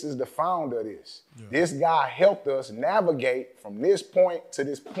 this is the founder of this. Yeah. This guy helped us navigate from this point to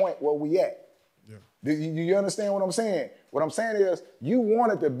this point where we at. Yeah. Do you understand what I'm saying? What I'm saying is you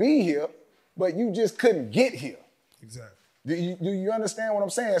wanted to be here, but you just couldn't get here. Exactly. Do you understand what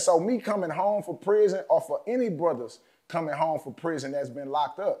I'm saying? So me coming home from prison, or for any brothers coming home from prison that's been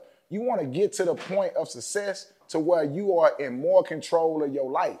locked up, you want to get to the point of success to where you are in more control of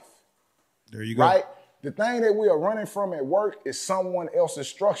your life. There you go. Right? The thing that we are running from at work is someone else's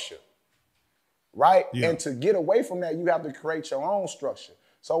structure, right? Yeah. And to get away from that, you have to create your own structure.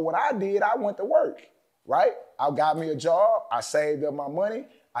 So what I did, I went to work, right? I got me a job. I saved up my money.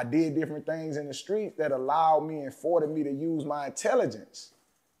 I did different things in the street that allowed me and afforded me to use my intelligence,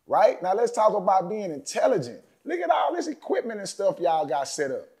 right? Now let's talk about being intelligent. Look at all this equipment and stuff y'all got set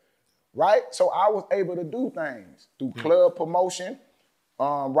up, right? So I was able to do things through club promotion.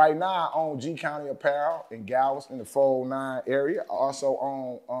 Right now, I own G County Apparel in Galveston, the 409 area. I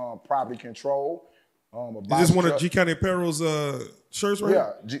also own Property Control. Is this one of G County Apparel's shirts,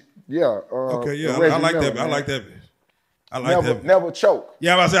 right? Yeah. Okay, yeah, I like that. I like that. I like that. Never choke.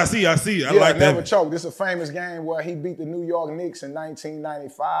 Yeah, I see. I like that. Never choke. This is a famous game where he beat the New York Knicks in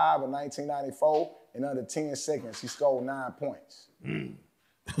 1995 or 1994. In under 10 seconds, he scored 9 points.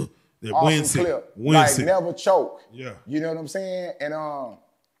 That awesome clip. Never choke. Yeah. You know what I'm saying? And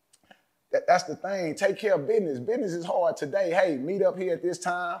that's the thing. Take care of business. Business is hard today. Hey, meet up here at this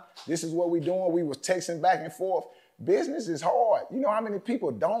time. This is what we doing. We was texting back and forth. Business is hard. You know how many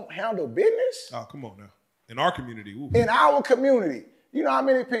people don't handle business? Oh, come on now. In our community. Ooh. In our community. You know how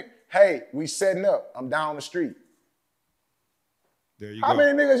many people, hey, we setting up. I'm down the street. There you How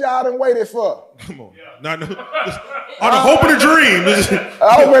many niggas y'all done waited for? Come on. Yeah. On the hope and a dream.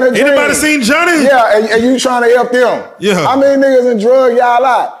 Hope and a dream. Anybody seen Johnny? Yeah, and you trying to help them. Yeah. How many niggas in drug y'all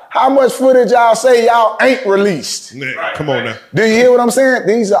out? How much footage y'all say y'all ain't released? Yeah, come on now. Do you hear what I'm saying?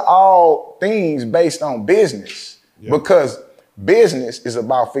 These are all things based on business. Yeah. Because business is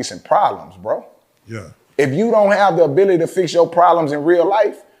about fixing problems, bro. Yeah. If you don't have the ability to fix your problems in real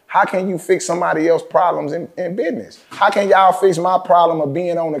life, how can you fix somebody else's problems in business? How can y'all fix my problem of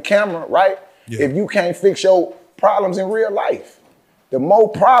being on the camera, right? Yeah. If you can't fix your problems in real life. The more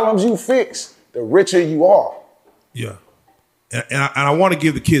problems you fix, the richer you are. Yeah. And I want to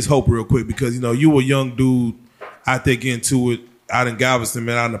give the kids hope real quick because, you were a young dude out there getting to it out in Galveston,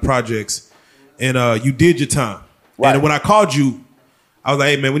 man, out in the projects. And you did your time. Right. And when I called you, I was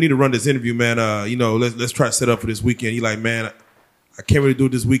like, hey, man, we need to run this interview, man. Let's try to set up for this weekend. You're like, man, I can't really do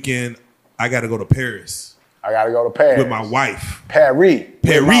it this weekend. I got to go to Paris. I got to go to Paris. With my wife. Paris.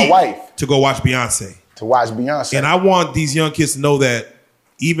 With my wife. To go watch Beyonce. To watch Beyonce. And I want these young kids to know that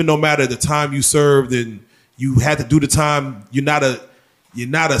even no matter the time you served and you had to do the time, you're not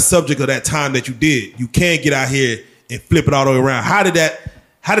a subject of that time that you did. You can't get out here and flip it all the way around. How did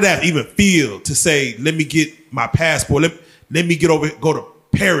that even feel to say, let me get my passport, let me go to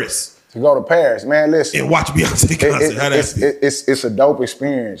Paris? To go to Paris, man, listen. And watch Beyonce concert. It's a dope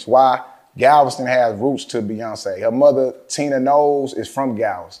experience. Why? Galveston has roots to Beyonce. Her mother, Tina Knowles, is from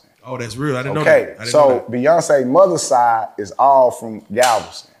Galveston. Oh, that's real. I didn't know that. Okay, so Beyonce's mother's side is all from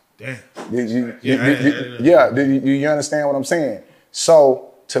Galveston. Damn. You understand what I'm saying?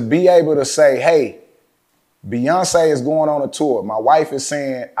 So to be able to say, hey, Beyonce is going on a tour. My wife is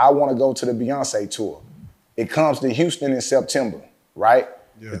saying, I want to go to the Beyonce tour. It comes to Houston in September, right?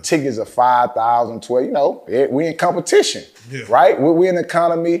 Yeah. The tickets are $5,000, $12,000. We in competition, right? We're in an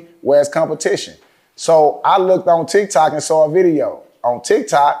economy where it's competition. So I looked on TikTok and saw a video. On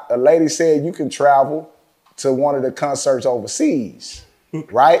TikTok, a lady said you can travel to one of the concerts overseas,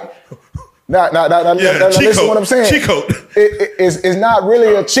 right? Now, listen to what I'm saying. Cheat code. It's not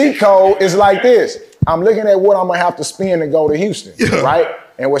really a cheat code. It's like this. I'm looking at what I'm going to have to spend to go to Houston, right?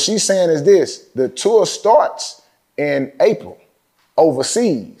 And what she's saying is this. The tour starts in April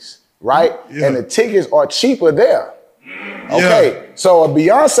overseas, right? Yeah. And the tickets are cheaper there. Okay, so a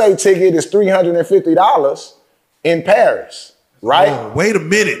Beyonce ticket is $350 in Paris, right? Oh, wait a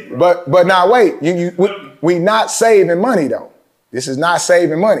minute. But now wait, we not saving money though. This is not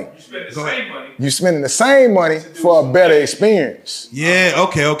saving money. You spend the same money. You spending the same money for a better experience. Yeah,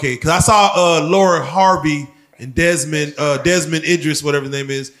 okay. Because I saw Laura Harvey and Desmond Idris, whatever his name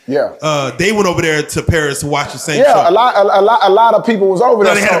is. Yeah. They went over there to Paris to watch the same show. Yeah, a lot of people was over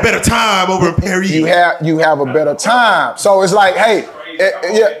there. They had a better time over in Paris. You have a better time. So it's like, hey,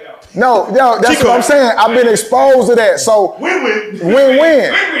 no, that's Chico. what I'm saying. I've been exposed to that. So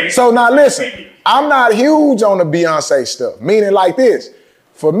win-win. So now listen, I'm not huge on the Beyonce stuff. Meaning like this.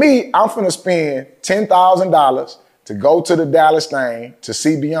 For me, I'm finna spend $10,000 to go to the Dallas thing to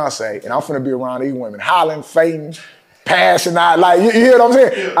see Beyonce, and I'm finna be around these women hollering, fainting, passing out. Like, you hear what I'm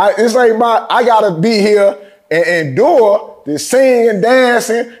saying? I gotta be here and endure this singing and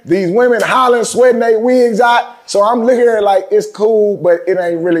dancing, these women hollering, sweating their wigs out. So I'm looking at it like, it's cool, but it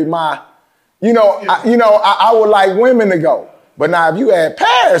ain't really my, I would like women to go. But now if you add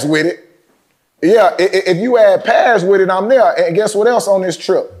Paris with it, yeah, if you add Paris with it, I'm there. And guess what else on this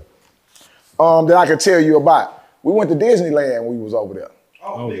trip that I can tell you about? We went to Disneyland when we was over there.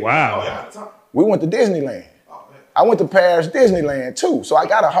 Oh, wow. We went to Disneyland. I went to Paris Disneyland too. So I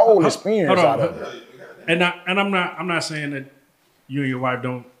got a whole experience out of it. And I'm not saying that you and your wife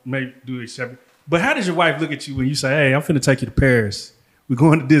don't do it separate. But how does your wife look at you when you say, "Hey, I'm finna take you to Paris. We're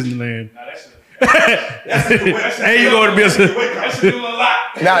going to Disneyland." Hey, you going to be That's a new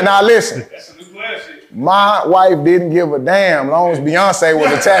lot. Now listen. That's a new class shit. My wife didn't give a damn long as Beyonce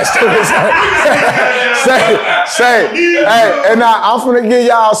was attached to it. Hey, and now I'm gonna give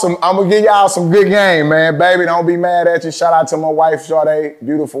y'all some good game, man. Baby, don't be mad at you. Shout out to my wife, Sade,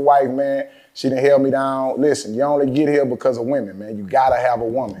 beautiful wife, man. She done held me down. Listen, you only get here because of women, man. You gotta have a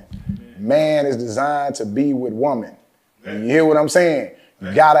woman. Man is designed to be with woman. You hear what I'm saying?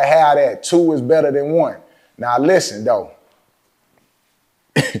 You gotta have that. Two is better than one. Now listen, though.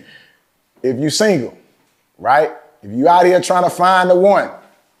 If you single, right? If you out here trying to find the one,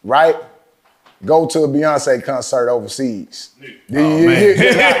 right? Go to a Beyonce concert overseas.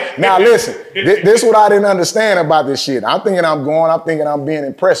 Now listen, this is what I didn't understand about this shit. I'm thinking I'm being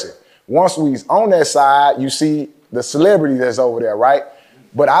impressive. Once we on that side, you see the celebrity that's over there, right?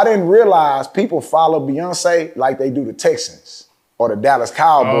 But I didn't realize people follow Beyonce like they do the Texans or the Dallas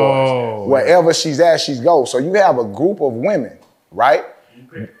Cowboys. Oh. Wherever she's at, she's go. So you have a group of women, right?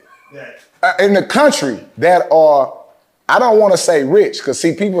 In the country that are, I don't want to say rich, because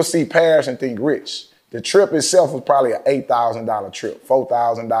see, people see Paris and think rich. The trip itself was probably an $8,000 trip,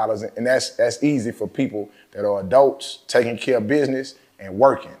 $4,000, and that's easy for people that are adults, taking care of business and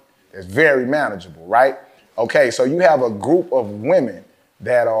working. It's very manageable, right? Okay, so you have a group of women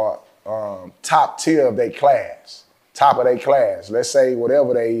that are top tier of their class, top of their class. Let's say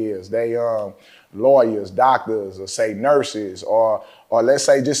whatever they is, they lawyers, doctors, or say nurses, or let's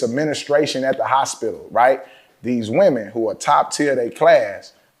say just administration at the hospital, right? These women who are top tier of their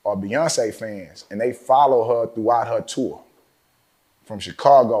class are Beyonce fans, and they follow her throughout her tour. From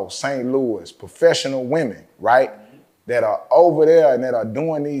Chicago, St. Louis, professional women, right? That are over there and that are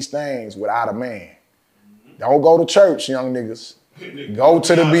doing these things without a man. Don't go to church, young niggas. Go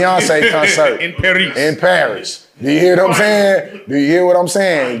to the Beyonce concert. In Paris. Do you hear what I'm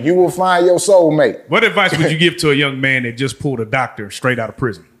saying? You will find your soulmate. What advice would you give to a young man that just pulled a doctor straight out of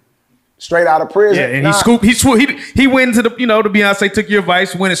prison? Straight out of prison? Yeah, and he went into the Beyonce took your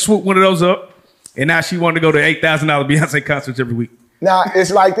advice, went and swooped one of those up, and now she wanted to go to $8,000 Beyonce concerts every week. Now,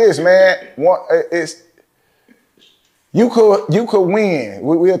 it's like this, man. You could win.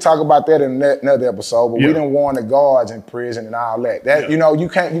 We'll talk about that in another episode, but we done warn the guards in prison and all that. You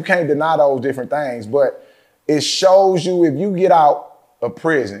can't deny those different things, but it shows you if you get out of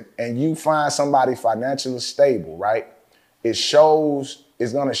prison and you find somebody financially stable, right? It's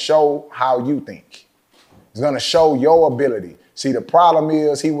gonna show how you think. It's gonna show your ability. See, the problem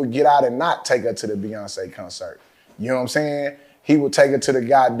is he would get out and not take her to the Beyonce concert. You know what I'm saying? He would take her to the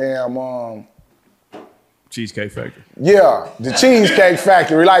goddamn Cheesecake Factory. Yeah, the Cheesecake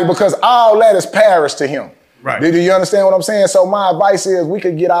Factory, like, because all that is Paris to him. Right. Do you understand what I'm saying? So my advice is we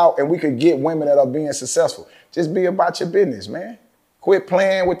could get out and we could get women that are being successful. Just be about your business, man. Quit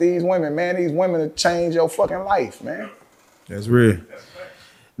playing with these women, man. These women will change your fucking life, man. That's real.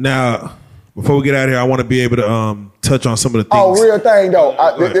 Now, before we get out of here, I want to be able to touch on some of the things. Oh, real thing, though.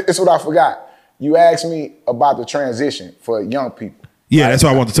 It's what I forgot. You asked me about the transition for young people. Yeah, that's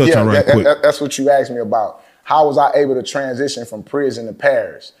what I want to touch on right quick. That's what you asked me about. How was I able to transition from prison to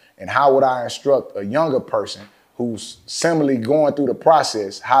Paris? And how would I instruct a younger person who's similarly going through the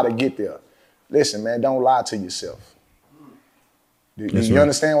process how to get there? Listen, man, don't lie to yourself. Do you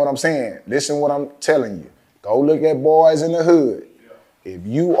understand what I'm saying? Listen what I'm telling you. Go look at boys in the hood. If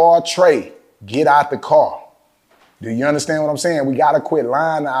you are Trey, get out the car. Do you understand what I'm saying? We got to quit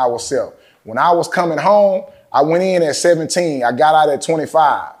lying to ourselves. When I was coming home, I went in at 17. I got out at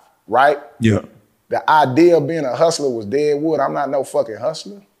 25, right? Yeah. The idea of being a hustler was dead wood. I'm not no fucking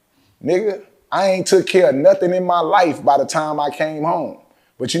hustler. Nigga, I ain't took care of nothing in my life by the time I came home.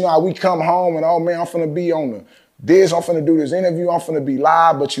 But you know how we come home and, oh man, I'm finna be on this, I'm finna do this interview, I'm finna be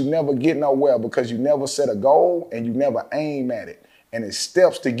live, but you never get nowhere because you never set a goal and you never aim at it. And it's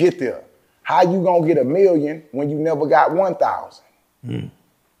steps to get there. How you gonna get 1 million when you never got 1,000?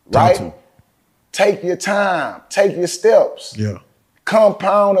 Right? Take your time, take your steps. Yeah.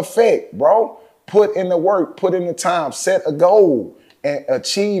 Compound effect, bro. Put in the work, put in the time, set a goal and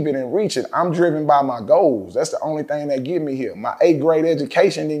achieve it and reach it. I'm driven by my goals. That's the only thing that get me here. My 8th grade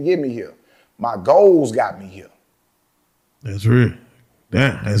education didn't get me here. My goals got me here. That's real.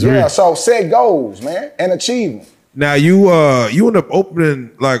 Damn, that's real. real. So set goals, man, and achieve them. Now you end up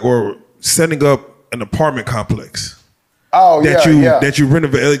opening or setting up an apartment complex. Oh, that you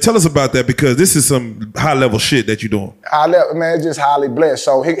renovate. Tell us about that because this is some high level shit that you're doing. Man, it's just highly blessed.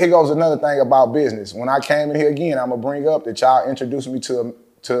 So here goes another thing about business. When I came in here again, I'm gonna bring up that y'all introduced me to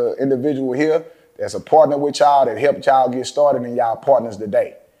an individual here that's a partner with y'all that helped y'all get started and y'all partners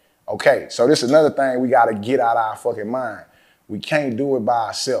today. Okay, so this is another thing we gotta get out of our fucking mind. We can't do it by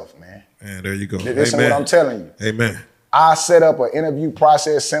ourselves, man. And there you go. This is what I'm telling you. Amen. I set up an interview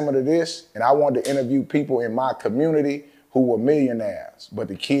process similar to this, and I wanted to interview people in my community who were millionaires, but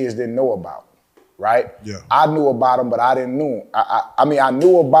the kids didn't know about them, right? Yeah. I knew about them, but I didn't know them. I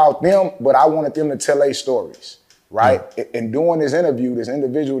knew about them, but I wanted them to tell their stories, right? Yeah. In doing this interview, this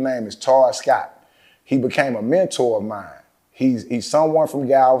individual name is Tar Scott. He became a mentor of mine. He's someone from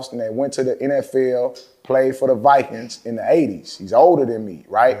Galveston that went to the NFL, played for the Vikings in the 80s. He's older than me,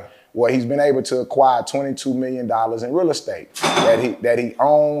 right? Yeah. Well, he's been able to acquire $22 million in real estate that he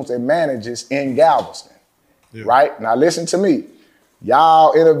owns and manages in Galveston. Yeah. Right? Now listen to me.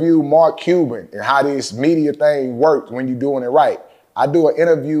 Y'all interview Mark Cuban and how this media thing works when you're doing it right. I do an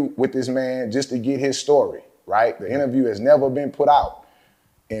interview with this man just to get his story, right? The interview has never been put out.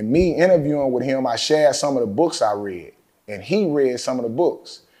 And me interviewing with him, I shared some of the books I read. And he read some of the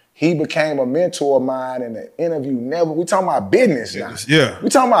books. He became a mentor of mine in the interview. We talking about business now. Yeah. We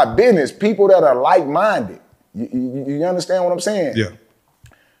talking about business, people that are like-minded. You understand what I'm saying? Yeah.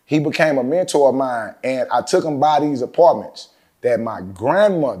 He became a mentor of mine, and I took him by these apartments that my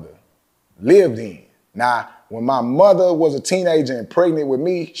grandmother lived in. Now, when my mother was a teenager and pregnant with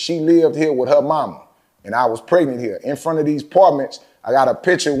me, she lived here with her mama, and I was pregnant here. In front of these apartments, I got a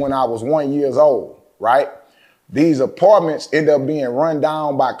picture when I was 1 year old, right? These apartments end up being run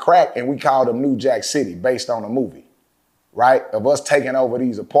down by crack, and we called them New Jack City, based on a movie, right, of us taking over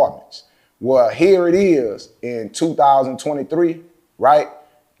these apartments. Well, here it is in 2023, right?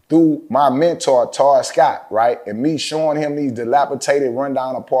 Through my mentor, Tar Scott, right? And me showing him these dilapidated,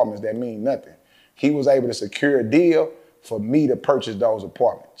 rundown apartments that mean nothing. He was able to secure a deal for me to purchase those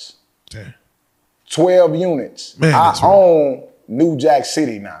apartments. Damn. 12 units. Man, I own New Jack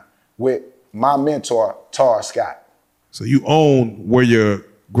City now with my mentor, Tar Scott. So you own where your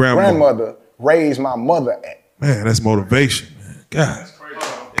grandmother raised my mother at. Man, that's motivation, man. God. That's crazy.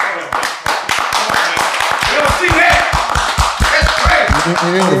 You don't see that?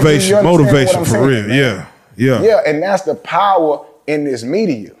 Motivation for real. Man. Yeah. And that's the power in this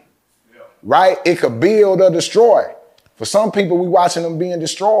media, right? It could build or destroy. For some people, we watching them being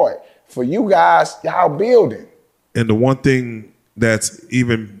destroyed. For you guys, y'all building. And the one thing that's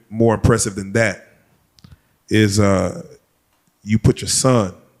even more impressive than that is you put your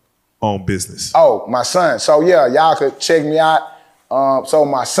son on business. Oh, my son. So yeah, y'all could check me out. So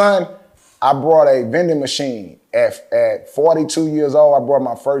my son, I brought a vending machine. At 42 years old, I brought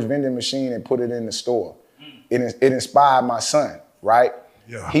my first vending machine and put it in the store. It inspired my son, right?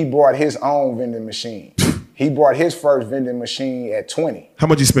 Yeah. He brought his own vending machine. He brought his first vending machine at 20. How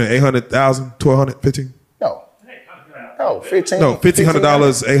much you spent? $800,000, $1,200, $15? No, $1,500. No,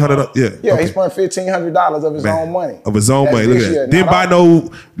 $1,500, $800. Yeah. Yeah, okay. He spent $1,500 of his own money. Of his own money. Look at that. Didn't buy no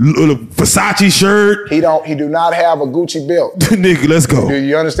no Versace shirt. He do not have a Gucci belt. Nigga, let's go. Do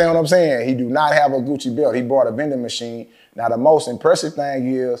you understand what I'm saying? He do not have a Gucci belt. He bought a vending machine. Now the most impressive thing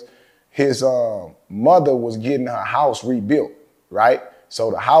is his mother was getting her house rebuilt, right?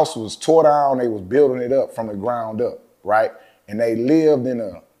 So the house was tore down. They was building it up from the ground up, right? And they lived in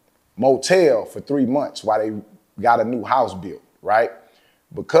a motel for 3 months while they got a new house built, right?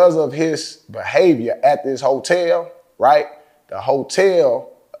 Because of his behavior at this hotel, right? The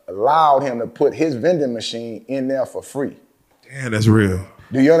hotel allowed him to put his vending machine in there for free. Man, that's real.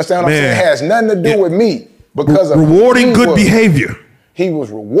 Do you understand what I'm saying? Man. It has nothing to do with me because of rewarding good behavior. He was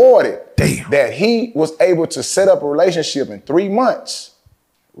rewarded Damn. that he was able to set up a relationship in 3 months,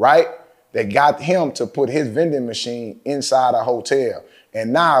 right? That got him to put his vending machine inside a hotel.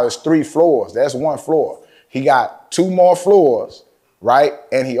 And now it's 3 floors. That's 1 floor. He got 2 more floors, right?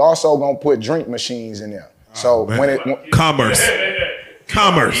 And he also gonna put drink machines in there. So Commerce.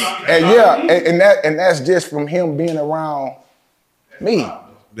 And yeah, and that's just from him being around me.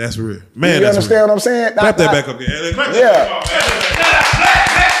 That's real. Man, you understand what I'm saying? Clap that back up there. Yeah.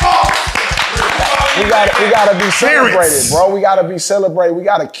 We gotta be celebrated, bro. We gotta be celebrated. We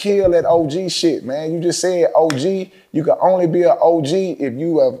gotta kill that OG shit, man. You just said OG. You can only be an OG if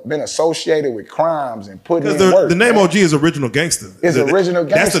you have been associated with crimes and put in work. The name man. OG is original gangster. It's original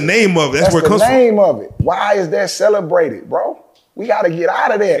gangster. That's the name of it. That's where it comes from. That's the name of it. Why is that celebrated, bro? We gotta get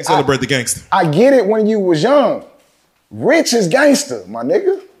out of that. Celebrate the gangster. I get it when you was young. Rich is gangster, my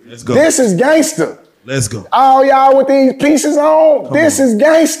nigga. Let's go. This is gangster. Let's go. All y'all with these pieces on, this is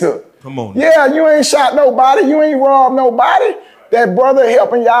gangster. Come on. Yeah, you ain't shot nobody. You ain't robbed nobody. That brother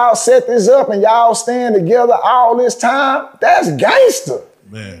helping y'all set this up and y'all stand together all this time, that's gangster.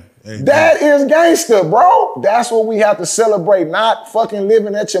 Man. That is gangster, bro. That's what we have to celebrate, not fucking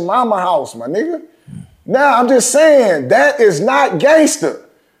living at your mama house, my nigga. Now, I'm just saying, that is not gangster.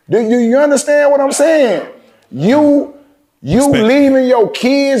 Do you understand what I'm saying? You leaving your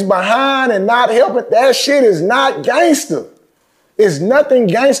kids behind and not helping, that shit is not gangster. It's nothing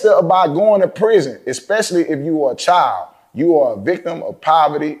gangster about going to prison, especially if you are a child. You are a victim of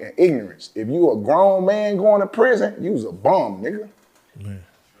poverty and ignorance. If you a grown man going to prison, you's a bum, nigga.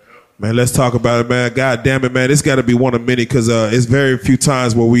 Man, let's talk about it, man. God damn it, man. This got to be one of many because it's very few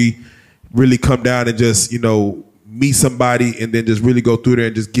times where we really come down and just, meet somebody and then just really go through there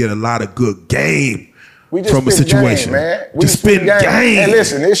and just get a lot of good game from a situation. Game, man. We just spit game. And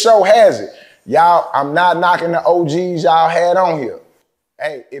listen, this show has it. Y'all, I'm not knocking the OGs y'all had on here.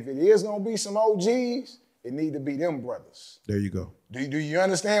 Hey, if it is going to be some OGs, it need to be them brothers. There you go. Do you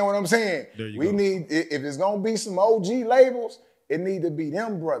understand what I'm saying? There need, if it's going to be some OG labels, it need to be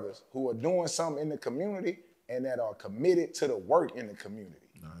them brothers who are doing something in the community and that are committed to the work in the community.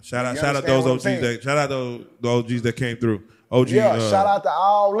 Shout out those OGs the OGs that came through. Shout out to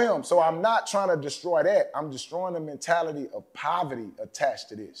all them. So I'm not trying to destroy that. I'm destroying the mentality of poverty attached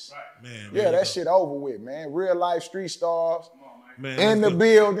to this. Right. Man, that shit over with, man. Real life street stars man, in the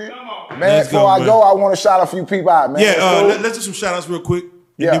building. Man, before I go, I want to shout a few people out, man. Yeah, let's do some shout outs real quick.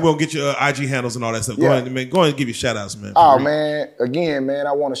 And then we'll get your IG handles and all that stuff. Go ahead and give you shout outs, man. Oh, man. Again, man,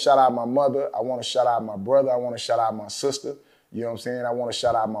 I want to shout out my mother. I want to shout out my brother. I want to shout out my sister. You know what I'm saying? I want to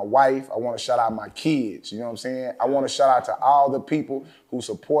shout out my wife. I want to shout out my kids. You know what I'm saying? I want to shout out to all the people who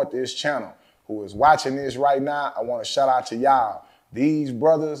support this channel, who is watching this right now. I want to shout out to y'all. These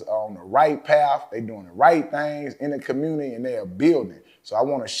brothers are on the right path. They doing the right things in the community and they are building. So I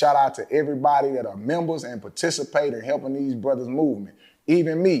want to shout out to everybody that are members and participate in helping these brothers' movement.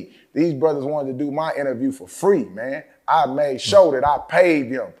 Even me. These brothers wanted to do my interview for free, man. I made sure that I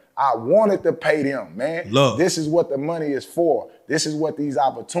paid them. I wanted to pay them, man. Love. This is what the money is for. This is what these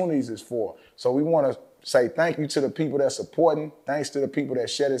opportunities is for. So we want to say thank you to the people that's supporting. Thanks to the people that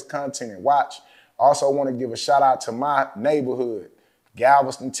share this content and watch. Also want to give a shout out to my neighborhood,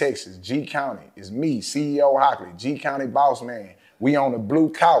 Galveston, Texas, G County. It's me, CEO Hockley, G County boss man. We on the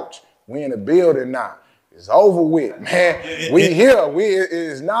blue couch. We in the building now. It's over with, man. We here. It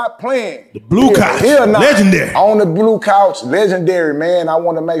is not playing. The blue couch, here now. Legendary. On the blue couch, legendary, man. I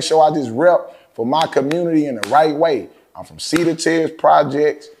want to make sure I just rep for my community in the right way. I'm from Cedar Terrace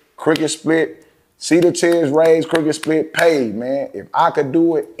Projects, Cricket Split, Cedar Terrace Raised, Cricket Split paid, man. If I could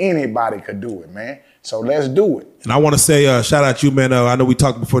do it, anybody could do it, man. So let's do it. And I want to say shout out to you, man. I know we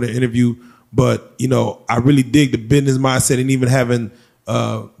talked before the interview, but, I really dig the business mindset and even having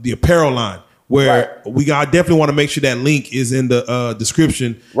the apparel line. Where I definitely want to make sure that link is in the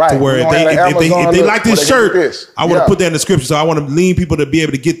description to where if they like this shirt, I want to put that in the description. So I want to lean people to be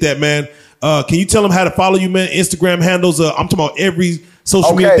able to get that, man. Can you tell them how to follow you, man? Instagram handles. I'm talking about every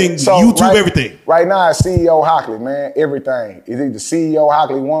social media thing, so YouTube, everything. Right now, it's CEO Hockley, man. Everything. It's either CEO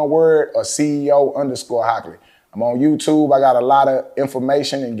Hockley, one word, or CEO_Hockley. I'm on YouTube. I got a lot of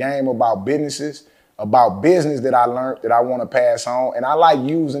information and game about business that I learned that I want to pass on. And I like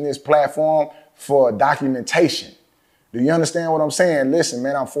using this platform for documentation. Do you understand what I'm saying? Listen,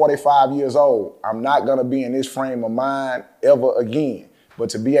 man, I'm 45 years old. I'm not going to be in this frame of mind ever again. But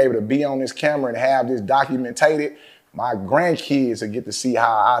to be able to be on this camera and have this documented, my grandkids will get to see how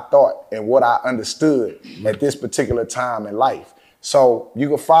I thought and what I understood at this particular time in life. So you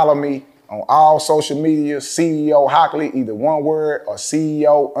can follow me On all social media, CEO Hockley, either one word or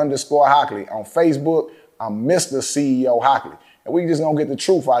CEO_Hockley. On Facebook, I'm Mr. CEO Hockley. And we just gonna get the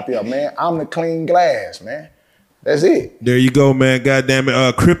truth out there, man. I'm the clean glass, man. That's it. There you go, man. God damn it.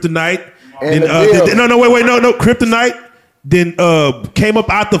 CRIPTonite. And No. CRIPTonite. Then came up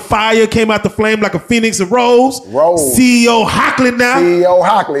out the fire, came out the flame like a phoenix and rose. CEO Hockley now. CEO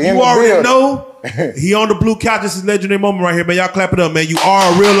Hockley. You already know. He on the blue couch. This is a legendary moment right here, man. Y'all clap it up, man. You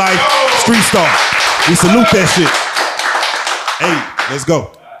are a real life street star. We salute that shit. Hey, let's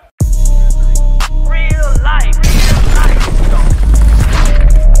go.